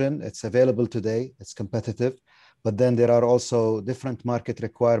hydrogen, it's available today, it's competitive, but then there are also different market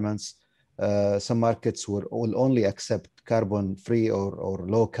requirements. Some markets will only accept carbon-free or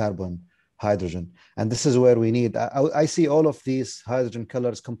low-carbon hydrogen. And this is where we need, I see all of these hydrogen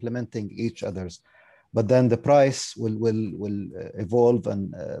colors complementing each other's, but then the price will evolve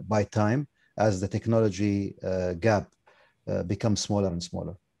and by time as the technology gap becomes smaller and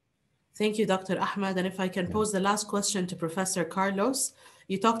smaller. Thank you, Dr. Ahmed. And if I can pose the last question to Professor Carlos,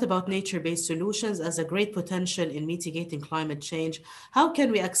 you talked about nature-based solutions as a great potential in mitigating climate change. How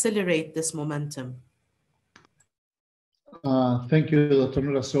can we accelerate this momentum? Thank you, Dr.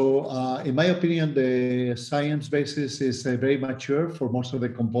 Noura. So in my opinion, the science basis is very mature for most of the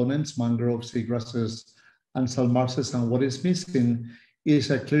components, mangroves, seagrasses, and salt marshes. And what is missing is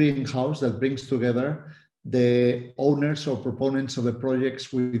a clearinghouse that brings together the owners or proponents of the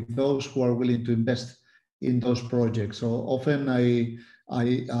projects with those who are willing to invest in those projects. So often I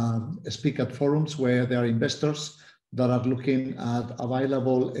speak at forums where there are investors that are looking at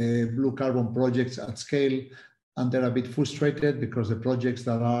available blue carbon projects at scale, and they're a bit frustrated because the projects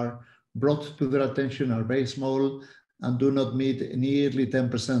that are brought to their attention are very small and do not meet nearly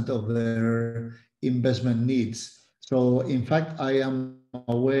 10% of their investment needs. So in fact, I am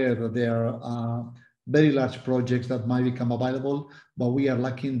aware that there are very large projects that might become available, but we are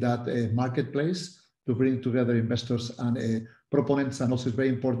lacking that marketplace to bring together investors and proponents. And also it's very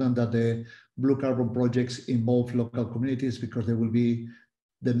important that the blue carbon projects involve local communities, because they will be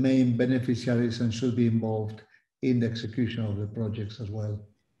the main beneficiaries and should be involved in the execution of the projects as well.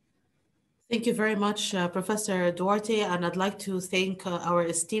 Thank you very much, Professor Duarte, and I'd like to thank our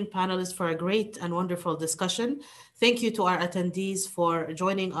esteemed panelists for a great and wonderful discussion. Thank you to our attendees for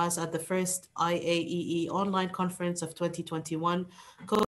joining us at the first IAEE online conference of 2021.